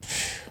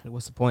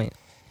 What's the point?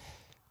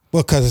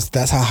 Well, because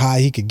that's how high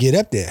he could get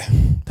up there.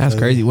 That's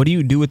crazy. What do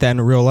you do with that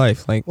in real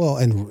life? Like,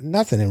 and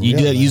nothing in real life. You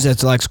do that, use that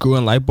to like screw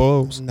in light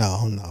bulbs?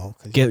 No.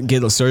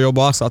 Get a cereal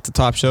box off the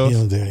top shelf? You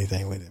don't do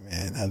anything with it,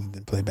 man, other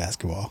than play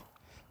basketball.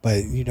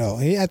 But,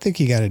 I think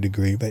he got a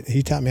degree, but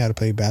he taught me how to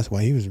play basketball.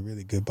 He was a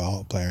really good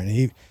ball player, and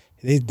he's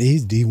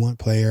D1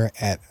 player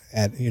at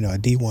a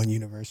D1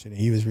 university.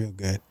 He was real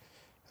good.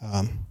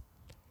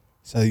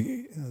 So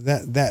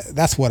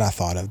that's what I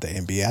thought of the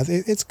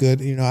NBA. It's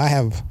good. I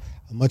have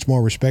much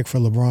more respect for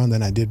LeBron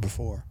than I did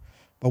before.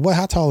 But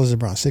how tall is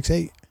LeBron?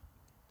 6'8"?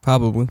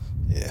 Probably.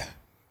 Yeah.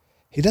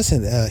 He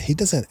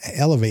doesn't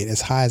elevate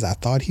as high as I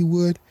thought he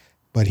would.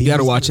 But you got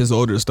to watch his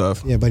older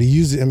stuff. Yeah, but he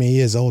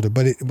is older.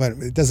 But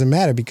it doesn't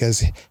matter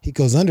because he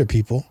goes under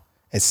people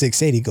at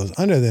 6'8". He goes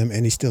under them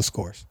and he still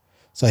scores.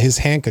 So his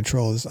hand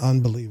control is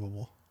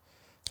unbelievable.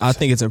 I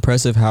think it's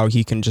impressive how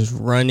he can just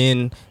run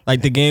in.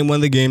 Like one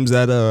of the games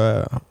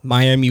that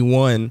Miami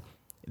won,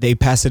 they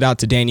passed it out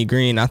to Danny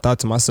Green. I thought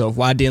to myself,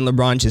 why didn't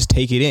LeBron just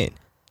take it in?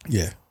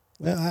 Yeah.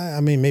 Well,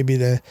 I mean, maybe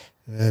they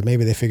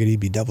figured he'd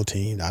be double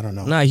teamed. I don't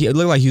know. Nah, it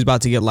looked like he was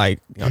about to get like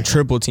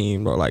triple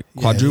teamed or like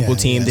quadruple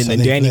teamed. Yeah. Then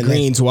Danny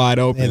Green's wide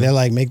open. And they're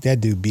like, make that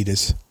dude beat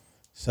us.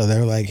 So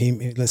they're like,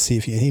 let's see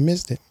if he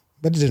missed it,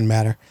 but it didn't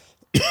matter.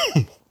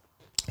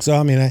 So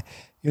I mean,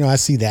 I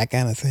see that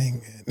kind of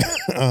thing.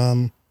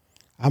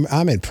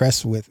 I'm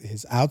impressed with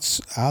his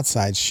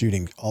outside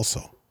shooting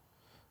also.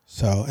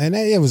 So, and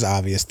it was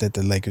obvious that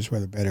the Lakers were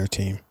the better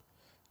team,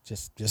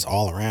 just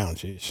all around.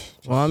 Jeez.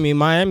 Well, I mean,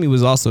 Miami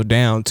was also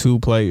down 2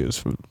 players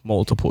for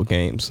multiple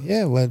games.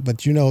 Yeah, but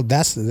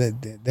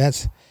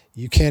that's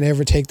you can't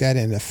ever take that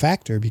into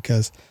factor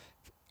because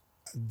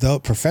the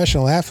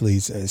professional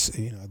athletes,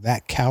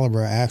 that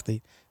caliber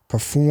athlete,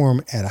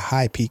 perform at a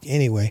high peak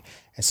anyway,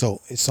 and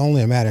so it's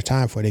only a matter of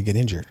time before they get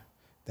injured.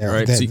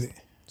 Right.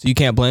 So you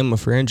can't blame them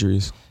for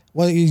injuries.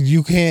 Well,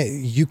 you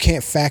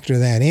can't factor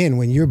that in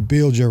when you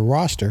build your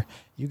roster.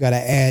 You got to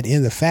add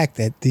in the fact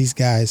that these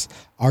guys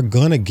are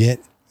gonna get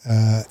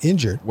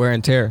injured, wear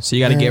and tear. So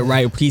you got to get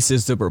right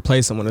pieces to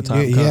replace them when the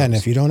time comes. Yeah, and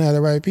if you don't have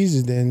the right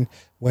pieces, then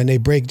when they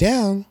break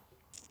down,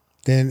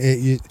 then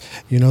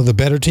the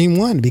better team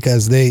won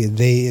because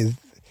they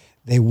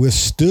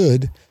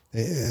withstood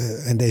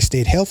and they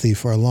stayed healthy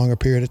for a longer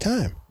period of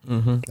time.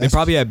 Mm-hmm. They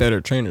probably had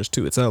better trainers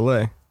too. It's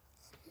LA.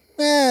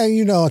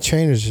 A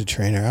trainer's a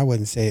trainer. I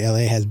wouldn't say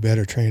LA has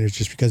better trainers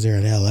just because they're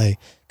in LA.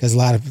 Because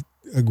a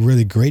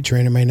really great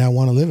trainer may not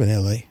want to live in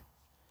LA.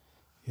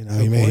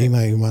 He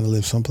might want to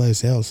live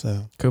someplace else.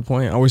 So. Good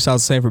point. I wish I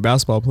was the same for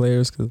basketball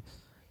players because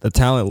the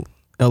talent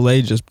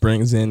LA just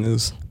brings in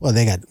is. Well,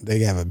 they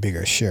have a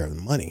bigger share of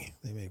the money.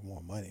 They make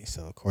more money,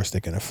 so of course they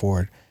can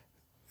afford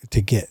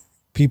to get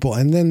people.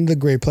 And then the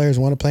great players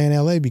want to play in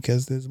LA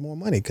because there's more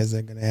money because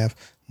they're going to have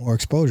more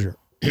exposure.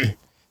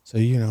 So,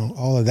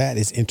 all of that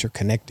is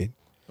interconnected.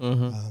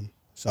 Mm-hmm.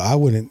 So I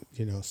wouldn't,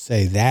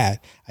 say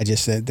that. I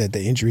just said that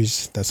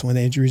that's when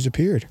the injuries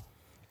appeared.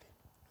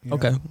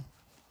 Okay.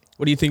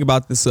 What do you think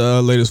about this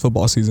latest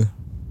football season?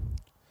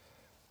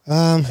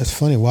 It's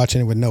funny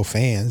watching it with no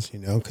fans,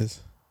 because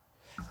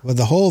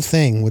the whole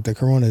thing with the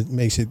corona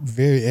makes it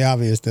very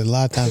obvious that a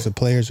lot of times the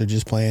players are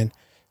just playing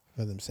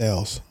for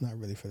themselves, not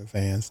really for the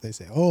fans. They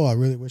say, "Oh, I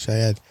really wish I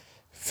had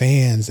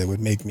fans that would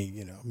make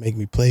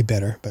me play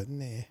better," but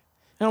nah.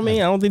 I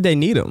don't think they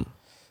need them.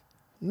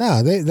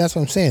 No, that's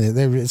what I'm saying.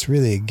 It's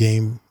really a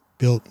game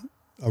built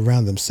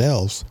around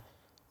themselves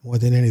more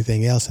than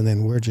anything else, and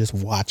then we're just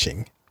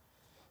watching.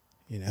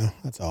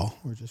 That's all.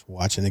 We're just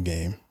watching the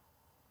game.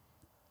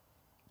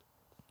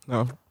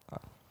 No,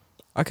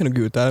 I can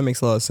agree with that. It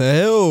makes a lot of sense.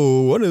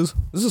 Hey, what is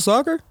this?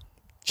 Soccer?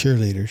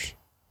 Cheerleaders.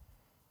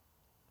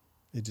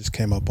 It just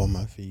came up on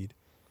my feed.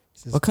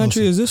 What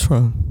country is this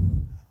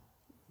from?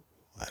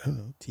 I don't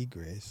know.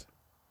 Tigres.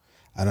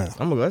 I don't know.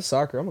 I'm gonna go. That's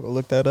soccer. I'm gonna go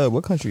look that up.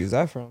 What country is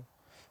that from?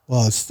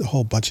 Well, it's a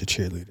whole bunch of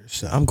cheerleaders.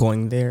 So. I'm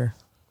going there.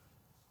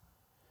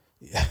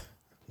 Yeah,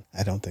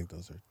 I don't think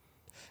those are.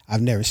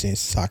 I've never seen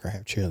soccer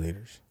have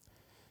cheerleaders,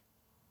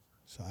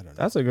 so I don't know.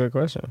 That's a good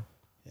question.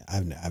 Yeah,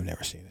 I've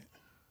never seen it.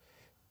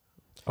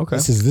 Okay.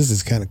 This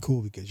is kind of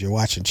cool because you're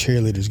watching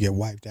cheerleaders get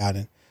wiped out.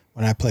 And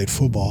when I played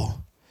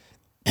football,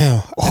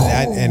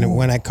 and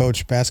when I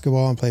coached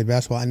basketball and played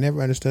basketball, I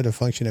never understood the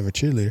function of a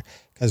cheerleader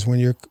because when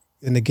you're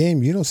in the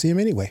game, you don't see them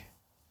anyway.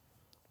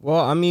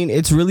 Well,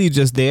 it's really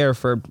just there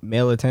for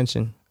male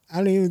attention.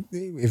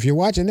 If you're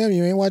watching them,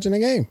 you ain't watching the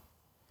game.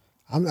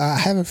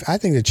 I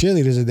think the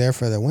cheerleaders are there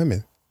for the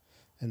women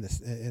in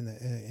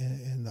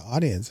the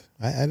audience.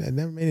 It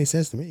never made any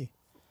sense to me.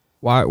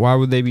 Why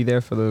would they be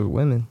there for the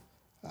women?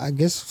 I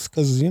guess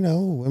because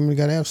women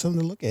got to have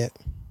something to look at.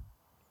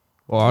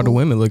 Well, all the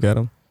women look at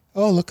them.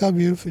 Oh, look how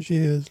beautiful she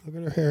is. Look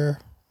at her hair.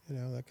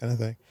 That kind of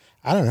thing.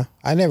 I don't know.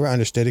 I never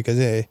understood it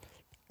because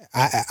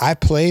I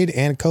played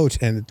and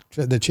coached, and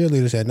the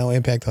cheerleaders had no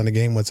impact on the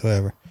game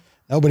whatsoever.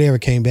 Nobody ever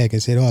came back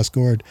and said, "Oh, I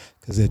scored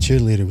because the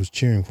cheerleader was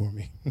cheering for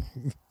me."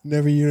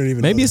 Never. You don't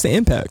even. Maybe it's the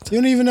impact. You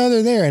don't even know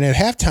they're there. And at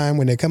halftime,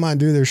 when they come out and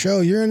do their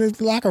show, you're in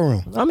the locker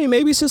room.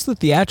 Maybe it's just the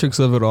theatrics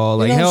of it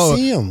all. You don't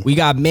see 'em. We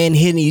got men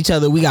hitting each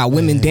other. We got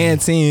women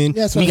dancing.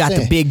 We got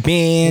the big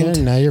band.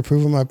 Yeah, now you're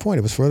proving my point.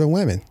 It was for the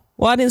women.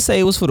 Well, I didn't say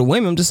it was for the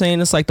women. I'm just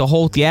saying it's like the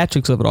whole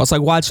theatrics of it all. It's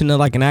like watching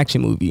an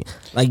action movie.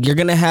 Like you're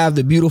gonna have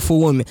the beautiful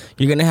woman,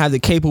 you're gonna have the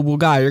capable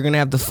guy, you're gonna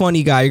have the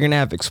funny guy, you're gonna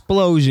have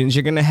explosions,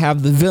 you're gonna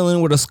have the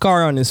villain with a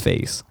scar on his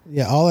face.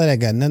 Yeah, all of that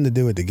got nothing to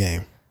do with the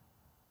game.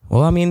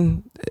 Well,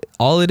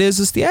 all it is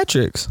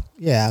theatrics.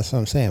 Yeah, that's what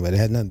I'm saying, but it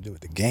had nothing to do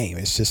with the game.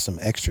 It's just some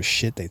extra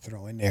shit they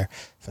throw in there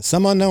for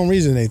some unknown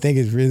reason. They think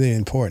it's really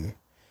important.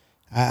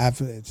 I've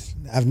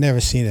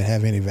never seen it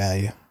have any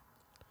value,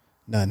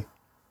 none.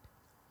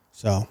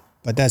 So.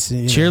 But that's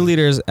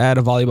cheerleaders at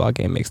a volleyball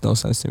game makes no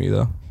sense to me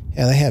though.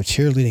 Yeah, they have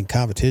cheerleading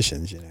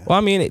competitions.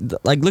 Well,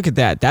 look at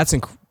that. That's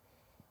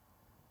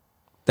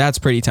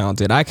pretty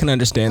talented. I can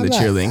understand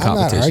cheerleading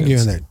competitions. I'm not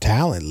arguing their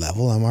talent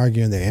level. I'm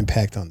arguing their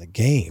impact on the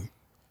game.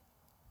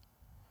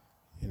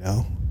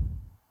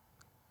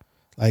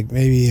 Like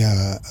maybe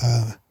I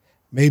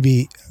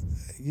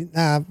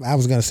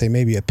was gonna say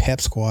maybe a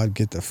pep squad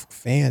get the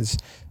fans,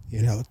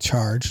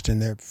 charged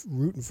and they're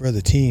rooting for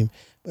the team.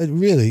 But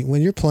really,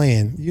 when you're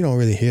playing, you don't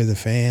really hear the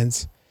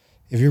fans.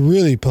 If you're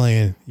really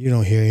playing, you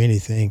don't hear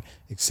anything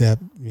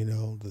except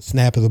the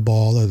snap of the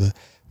ball or the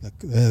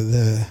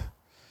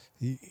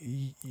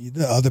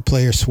other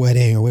player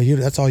sweating or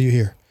that's all you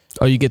hear.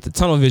 Oh, you get the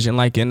tunnel vision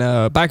like in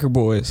Biker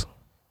Boys.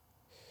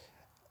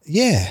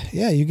 Yeah,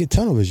 you get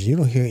tunnel vision. You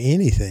don't hear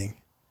anything.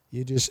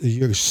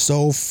 You're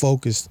so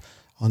focused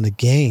on the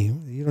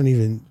game. You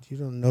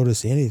don't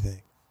notice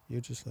anything.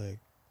 You're just like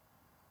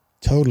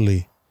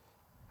totally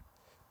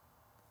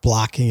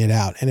blocking it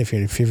out. And if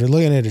you're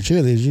looking at the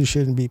cheerleaders, you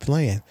shouldn't be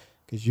playing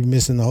because you're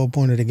missing the whole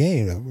point of the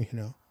game. You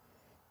know,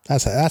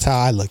 that's how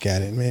I look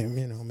at it.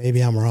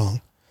 Maybe I'm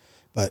wrong,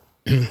 but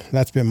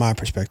that's been my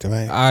perspective.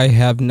 I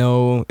have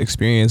no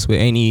experience with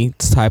any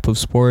type of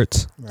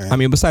sports. Right. I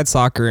mean, besides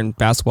soccer and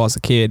basketball as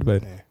a kid,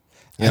 but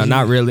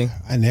not really.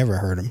 I never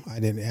heard them. I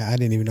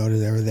didn't even know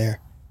they were there.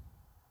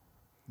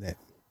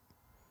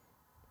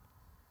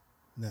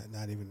 That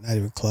not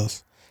even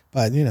close.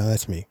 But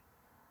that's me.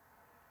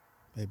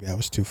 Maybe I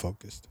was too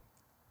focused.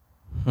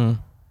 Anyway.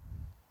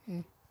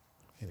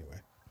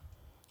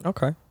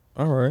 Okay.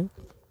 All right.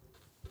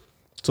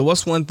 So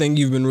what's one thing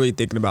you've been really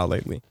thinking about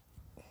lately?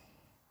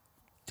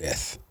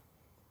 Death.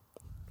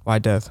 Why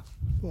death?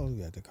 Well,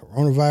 you got the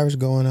coronavirus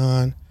going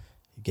on.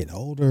 You're getting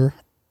older.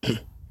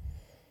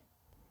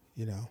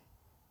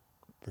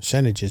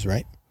 Percentages,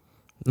 right?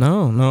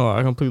 No,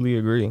 I completely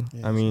agree.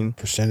 Yeah, I mean,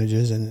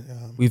 percentages, and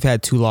we've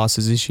had 2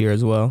 losses this year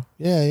as well.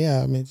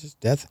 Yeah. I mean, just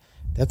death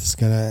is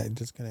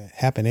gonna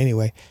happen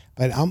anyway.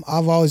 But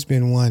I've always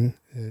been one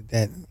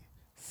that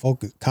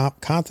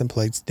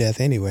contemplates death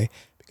anyway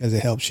because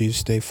it helps you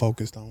stay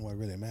focused on what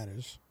really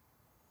matters,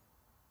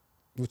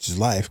 which is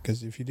life.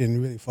 Because if you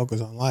didn't really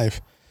focus on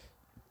life,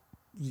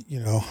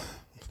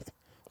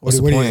 what's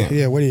the point?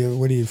 What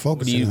are you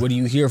focusing on? What are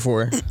you here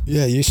for?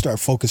 Yeah, you start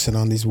focusing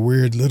on these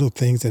weird little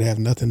things that have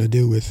nothing to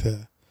do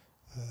with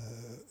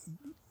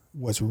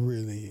what's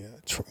really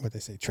what they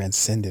say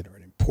transcendent or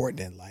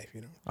important in life.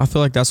 I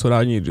feel like that's what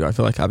I need to do. I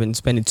feel like I've been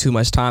spending too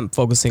much time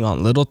focusing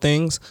on little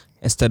things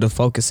instead of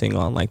focusing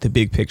on like the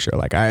big picture.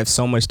 Like I have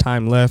so much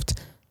time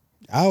left.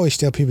 I always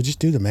tell people just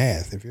do the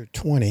math. If you're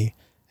 20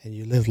 and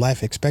you live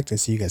life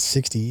expectancy, you got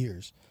 60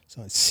 years.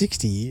 So in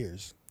 60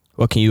 years,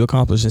 what can you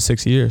accomplish in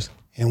 6 years?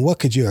 And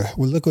look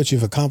what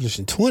you've accomplished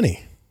in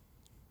 20.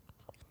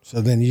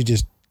 So then you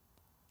just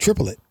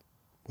triple it.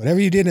 Whatever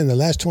you did in the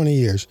last 20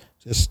 years,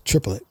 just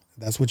triple it.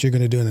 That's what you're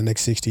going to do in the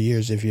next 60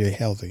 years if you're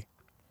healthy.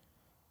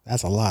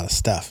 That's a lot of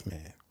stuff,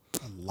 man.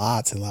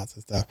 Lots and lots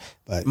of stuff.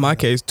 But in my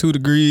case, 2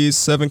 degrees,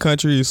 7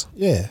 countries.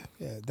 Yeah.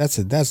 That's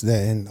that.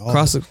 And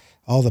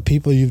all the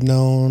people you've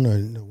known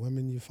or the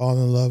women you fall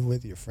in love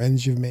with, your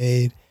friends you've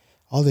made,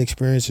 all the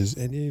experiences,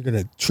 and then you're going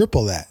to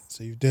triple that.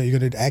 So you're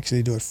going to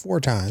actually do it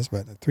 4 times,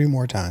 but 3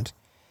 more times.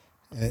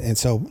 And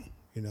so,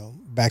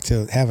 back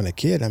to having a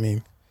kid, I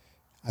mean,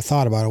 I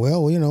thought about it.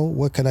 Well,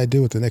 what could I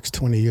do with the next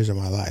 20 years of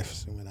my life?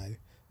 So when I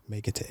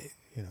make it to,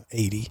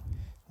 80,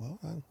 well,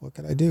 what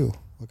could I do?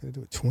 What could I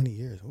do with 20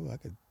 years? Oh,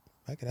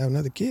 I could have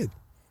another kid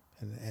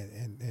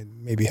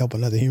and maybe help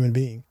another human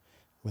being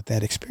with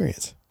that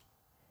experience.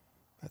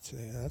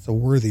 That's a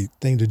worthy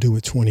thing to do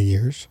with 20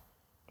 years.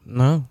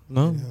 No,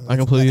 I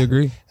completely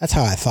agree. That's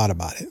how I thought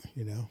about it.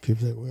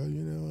 People say, well,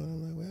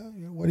 I'm like,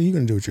 well, what are you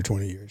going to do with your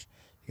 20 years?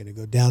 You're going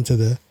to go down to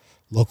the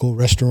local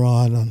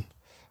restaurant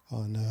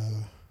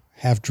on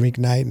have drink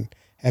night and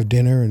have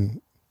dinner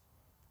and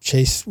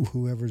chase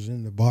whoever's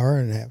in the bar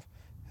and have,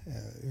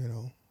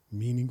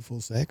 meaningful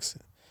sex.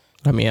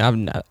 I mean, I've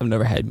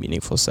never had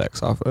meaningful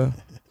sex off of.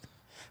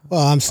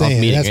 Well, I'm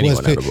saying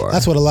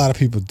that's what a lot of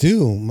people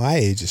do, my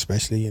age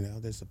especially.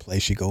 There's a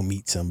place you go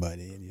meet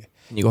somebody and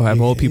you go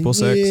have old people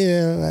sex.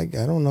 Yeah, I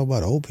don't know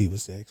about old people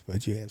sex,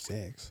 but you have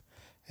sex,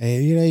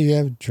 and you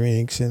have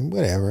drinks and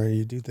whatever.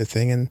 You do the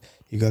thing, and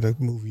you go to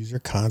movies or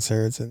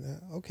concerts,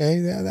 and okay,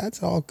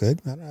 that's all good.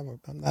 I'm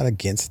not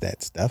against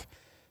that stuff,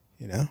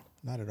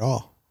 not at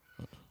all.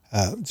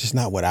 Just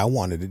not what I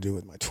wanted to do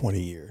with my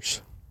 20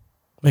 years.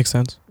 Makes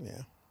sense.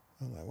 Yeah,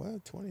 I'm like, well,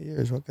 20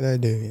 years, what could I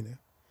do?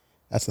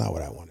 That's not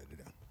what I wanted to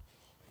do.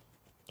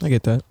 I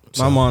get that.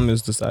 My mom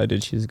has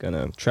decided she's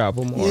gonna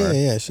travel more.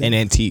 And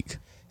antique.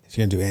 She's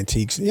gonna do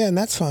antiques. Yeah, and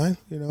that's fine.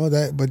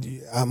 That. But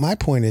my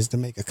point is to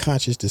make a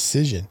conscious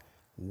decision.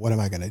 What am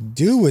I gonna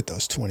do with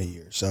those 20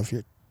 years? So if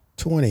you're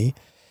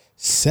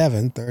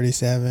 27,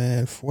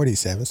 37,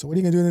 47, so what are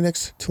you gonna do in the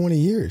next 20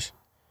 years?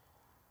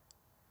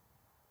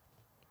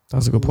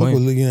 That's a good point.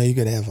 You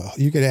could have.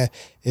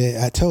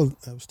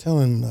 I was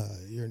telling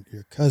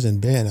your cousin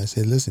Ben. I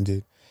said, listen,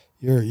 dude,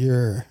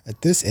 you're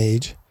at this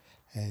age,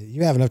 and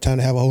you have enough time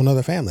to have a whole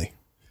nother family.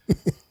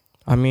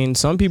 I mean,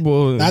 some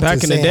people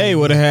back in the day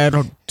would have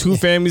had 2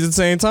 families at the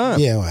same time.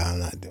 Yeah, well, I'm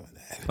not doing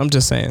that. I'm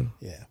just saying.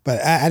 Yeah,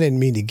 but I didn't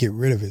mean to get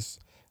rid of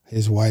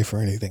his wife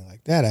or anything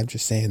like that. I'm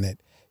just saying that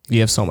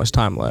you have so much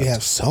time left. You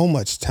have so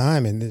much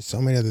time, and there's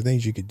so many other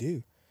things you could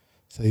do.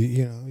 So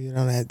you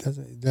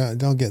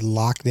don't get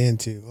locked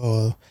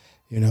into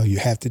you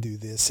have to do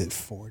this at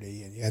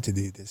 40 and you have to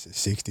do this at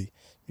 60.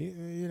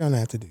 You don't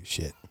have to do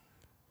shit.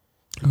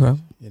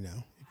 Okay. You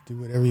can do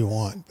whatever you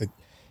want, but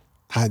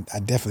I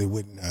definitely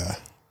wouldn't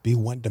be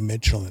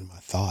one-dimensional in my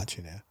thoughts.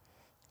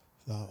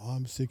 So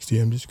I'm 60.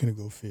 I'm just gonna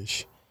go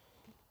fish.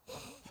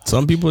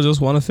 Some people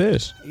just want to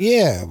fish.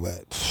 Yeah,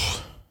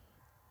 but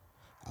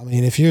I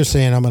mean, if you're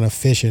saying I'm going to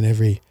fish in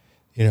every,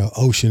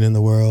 ocean in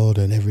the world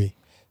and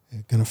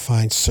going to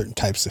find certain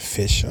types of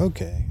fish,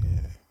 okay.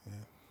 Yeah.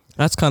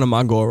 That's kind of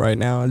my goal right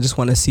now. I just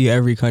want to see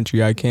every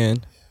country I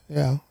can.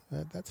 Yeah,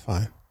 that's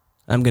fine.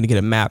 I'm going to get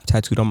a map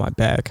tattooed on my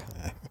back.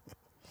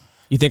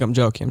 You think I'm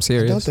joking? I'm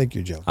serious. I don't think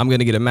you're joking. I'm going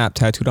to get a map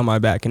tattooed on my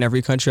back. And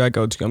every country I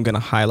go to, I'm going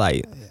to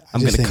highlight. I'm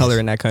going to color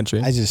in that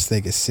country. I just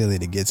think it's silly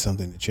to get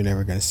something that you're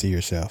never going to see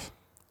yourself.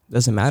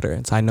 Doesn't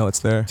matter. I know it's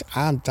there.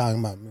 I'm talking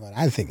about what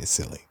I think it's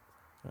silly.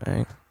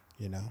 Right.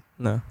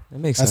 No, it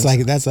makes sense.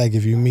 That's like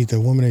if you meet the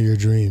woman of your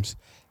dreams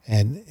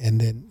and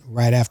then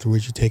right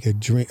afterwards you take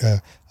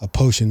a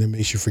potion that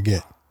makes you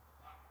forget.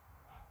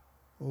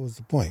 What was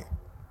the point?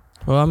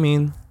 Well, I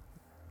mean,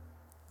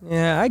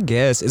 yeah, I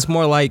guess. It's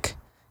more like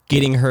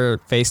getting her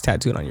face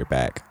tattooed on your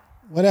back.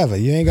 Whatever.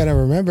 You ain't going to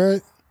remember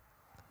it.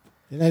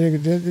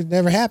 It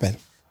never happened.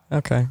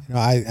 Okay.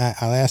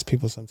 I'll ask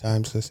people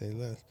sometimes to say,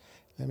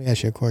 let me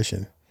ask you a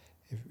question.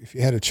 If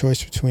you had a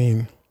choice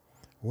between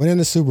winning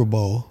the Super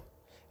Bowl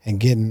and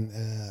getting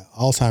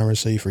Alzheimer's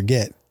so you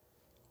forget,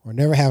 or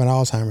never having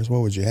Alzheimer's,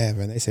 what would you have?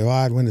 And they say, well,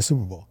 I'd win the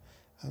Super Bowl.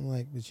 I'm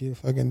like, but you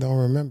fucking don't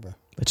remember.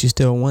 But you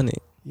still won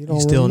it. You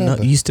don't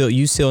remember. You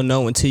still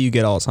know until you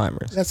get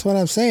Alzheimer's. That's what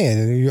I'm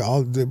saying. You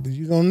don't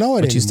know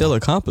it But anymore. you still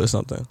accomplished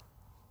something.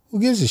 Who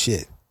gives a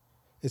shit?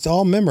 It's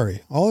all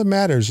memory. All that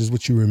matters is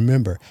what you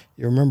remember.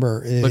 You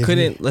remember.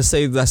 But let's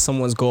say that's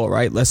someone's goal,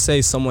 right? Let's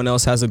say someone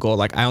else has a goal,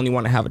 like I only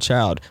want to have a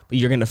child, but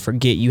you're going to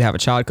forget you have a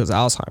child because of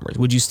Alzheimer's.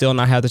 Would you still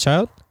not have the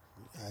child?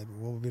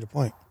 What would be the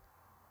point?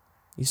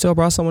 You still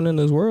brought someone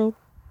into this world.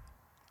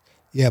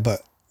 Yeah,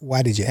 but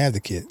why did you have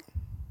the kid?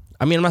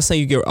 I mean, I'm not saying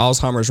you get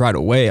Alzheimer's right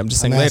away. I'm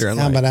just saying later in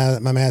life. But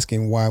I'm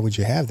asking, why would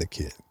you have the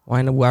kid?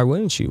 Why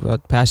wouldn't you?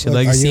 Pass your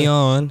legacy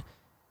on,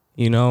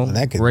 raise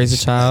a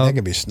child. That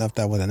could be snuffed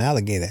out with an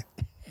alligator.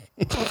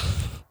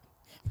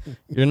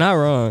 You're not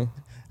wrong.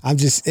 I'm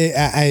just,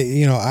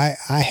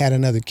 I had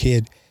another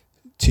kid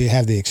to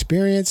have the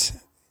experience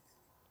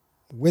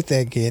with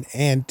that kid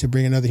and to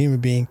bring another human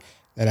being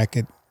that I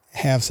could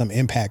have some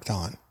impact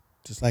on,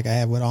 just like I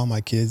have with all my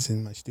kids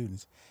and my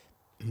students.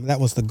 That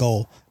was the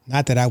goal.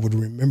 Not that I would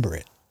remember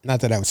it.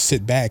 Not that I would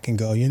sit back and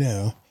go,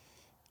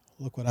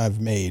 look what I've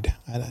made.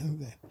 I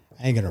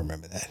ain't gonna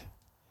remember that.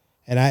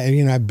 And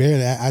I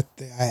barely, I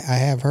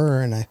have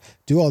her and I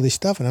do all this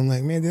stuff and I'm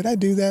like, man, did I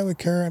do that with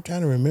Kara? I'm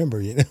trying to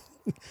remember,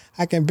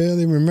 I can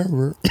barely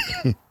remember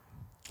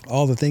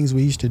all the things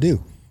we used to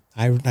do.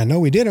 I know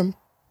we did them,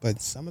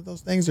 but some of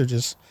those things are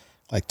just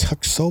like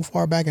tucked so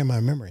far back in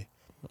my memory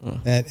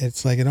that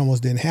it's like it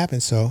almost didn't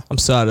happen. So I'm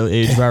still at the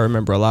age where I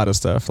remember a lot of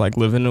stuff, like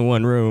living in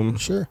one room.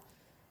 Sure.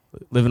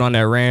 Living on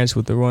that ranch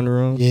with the one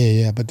room.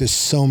 Yeah. But there's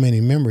so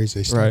many memories.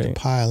 They start to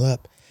pile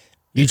up.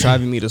 You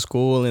driving me to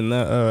school in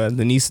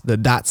the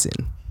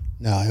Datsun.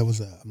 No, it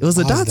was a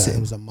Datsun. It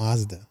was a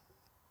Mazda.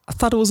 I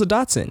thought it was a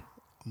Datsun.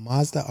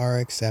 Mazda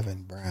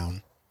RX-7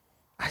 brown.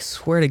 I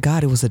swear to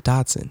God, it was a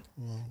Datsun.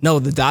 No,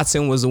 the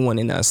Datsun was the one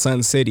in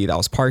Sun City that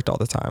was parked all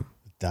the time.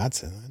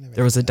 Datsun?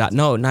 There was a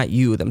No, not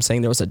you. I'm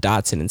saying there was a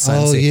Datsun in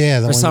Sun City. Oh,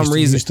 yeah. For some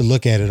reason. I used to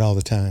look at it all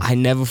the time. I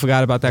never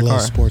forgot about that car.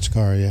 Sports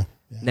car, yeah.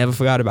 Never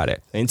forgot about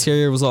it. The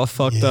interior was all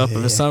fucked up,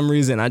 but for some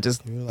reason,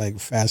 you were like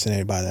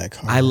fascinated by that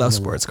car. I love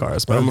sports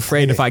cars, but I'm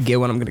afraid if I get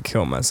one, I'm going to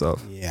kill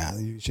myself. Yeah,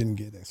 you shouldn't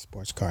get a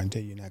sports car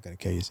until you're not going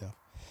to kill yourself.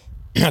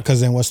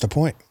 Because then what's the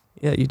point?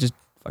 Yeah, you just...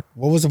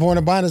 What was the point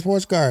of buying a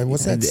sports car?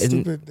 What's that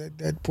stupid,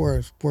 that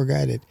poor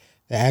guy, the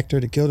actor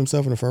that killed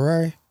himself in a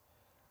Ferrari?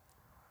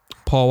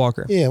 Paul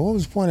Walker. Yeah, what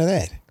was the point of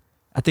that?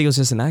 I think it was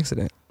just an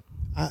accident.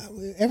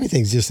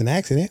 Everything's just an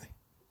accident.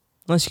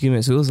 Unless you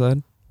commit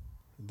suicide.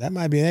 That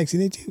might be an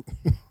accident too.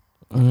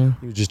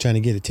 Mm-hmm. You were just trying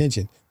to get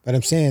attention. But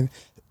I'm saying,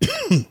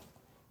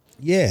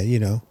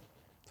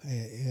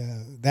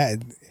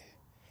 that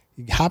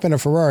you hop in a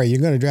Ferrari,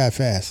 you're going to drive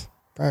fast.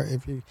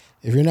 If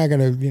you're not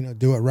going to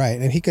do it right.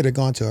 And he could have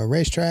gone to a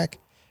racetrack,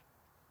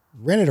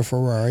 rented a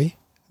Ferrari.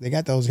 They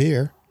got those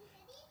here.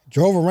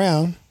 Drove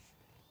around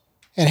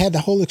and had the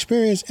whole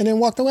experience and then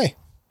walked away.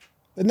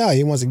 But no,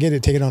 he wants to get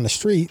it, take it on the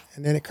street,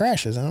 and then it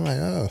crashes. And I'm like,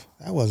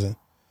 I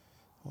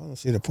don't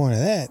see the point of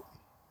that.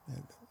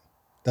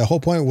 The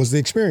whole point was the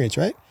experience,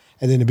 right?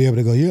 And then to be able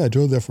to go, I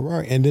drove that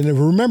Ferrari, and then to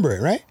remember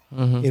it, right?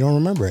 Mm-hmm. You don't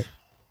remember it.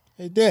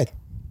 It did.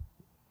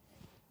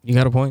 You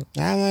got a point.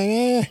 I'm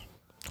like,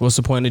 What's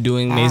the point of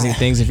doing amazing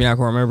things if you're not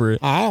going to remember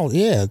it? I don't.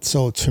 Yeah.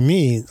 So to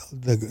me,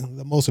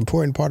 the most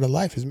important part of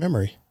life is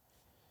memory,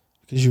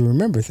 because you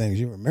remember things.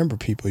 You remember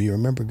people. You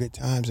remember good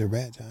times or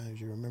bad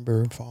times. You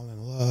remember falling in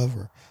love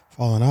or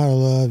falling out of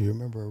love. You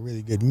remember a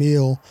really good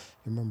meal.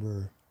 You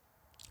remember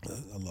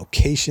a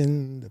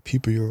location, the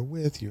people you were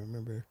with. You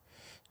remember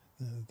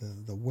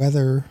the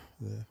weather,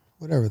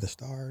 whatever, the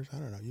stars. I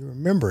don't know. You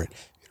remember it.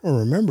 You don't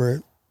remember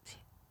it.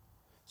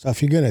 So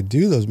if you're going to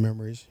do those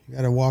memories, you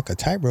got to walk a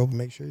tightrope and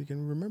make sure you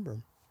can remember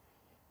them.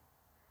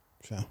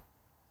 So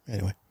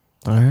anyway.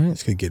 All right.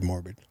 This could get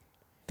morbid.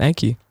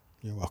 Thank you.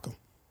 You're welcome.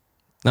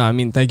 No, I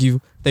mean, thank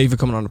you. Thank you for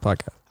coming on the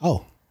podcast.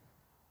 Oh,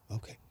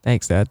 okay.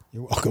 Thanks, Dad.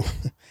 You're welcome.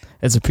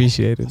 It's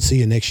appreciated. I'll see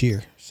you next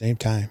year. Same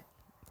time.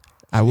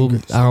 I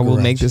will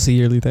make this a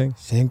yearly thing.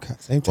 Same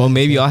time. Well,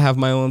 maybe I'll have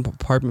my own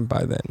apartment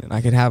by then, and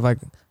I could have like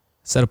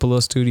set up a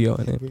little studio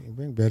in it.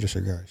 Bring better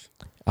cigars.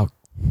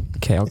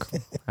 Okay, all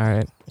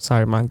right.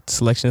 Sorry, my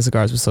selection of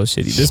cigars was so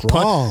shitty.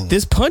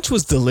 This punch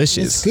was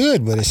delicious. It's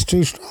good, but it's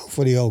too strong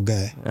for the old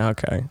guy.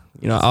 Okay,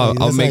 you know,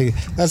 I'll make.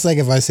 That's like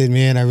if I said,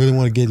 "Man, I really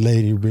want to get laid,"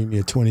 and you bring me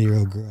a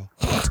 20-year-old girl.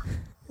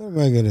 What am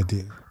I gonna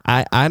do?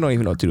 I don't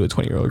even know what to do with a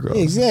 20-year-old girl.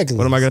 Exactly.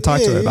 What am I gonna talk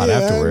to her about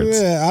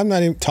afterwards? I'm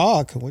not even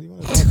talk. What do you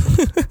want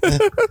to talk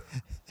about?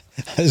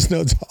 There's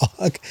no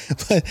talk,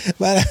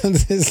 but I'm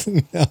just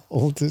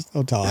there's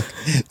no talk.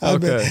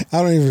 Okay.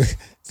 I don't even.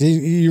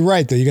 You're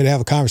right though. You got to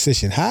have a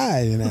conversation.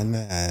 Hi,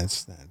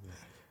 it's not.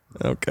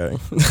 Okay.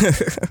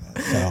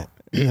 So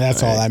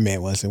that's all I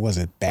meant. It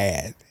wasn't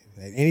bad.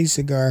 Any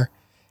cigar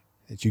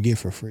that you get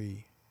for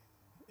free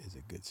is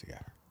a good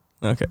cigar.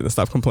 Okay, then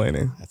stop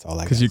complaining. That's all I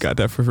got. Because you got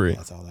that for free.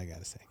 That's all I got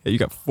to say. Yeah, you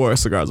got 4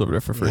 cigars over there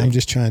for free. I'm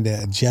just trying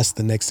to adjust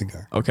the next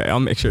cigar. Okay, I'll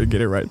make sure to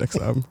get it right next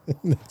time.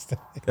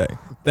 Okay.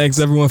 Thanks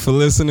everyone for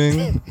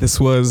listening.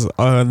 This was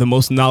the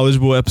most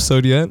knowledgeable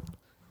episode yet.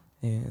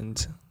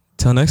 And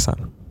till next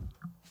time.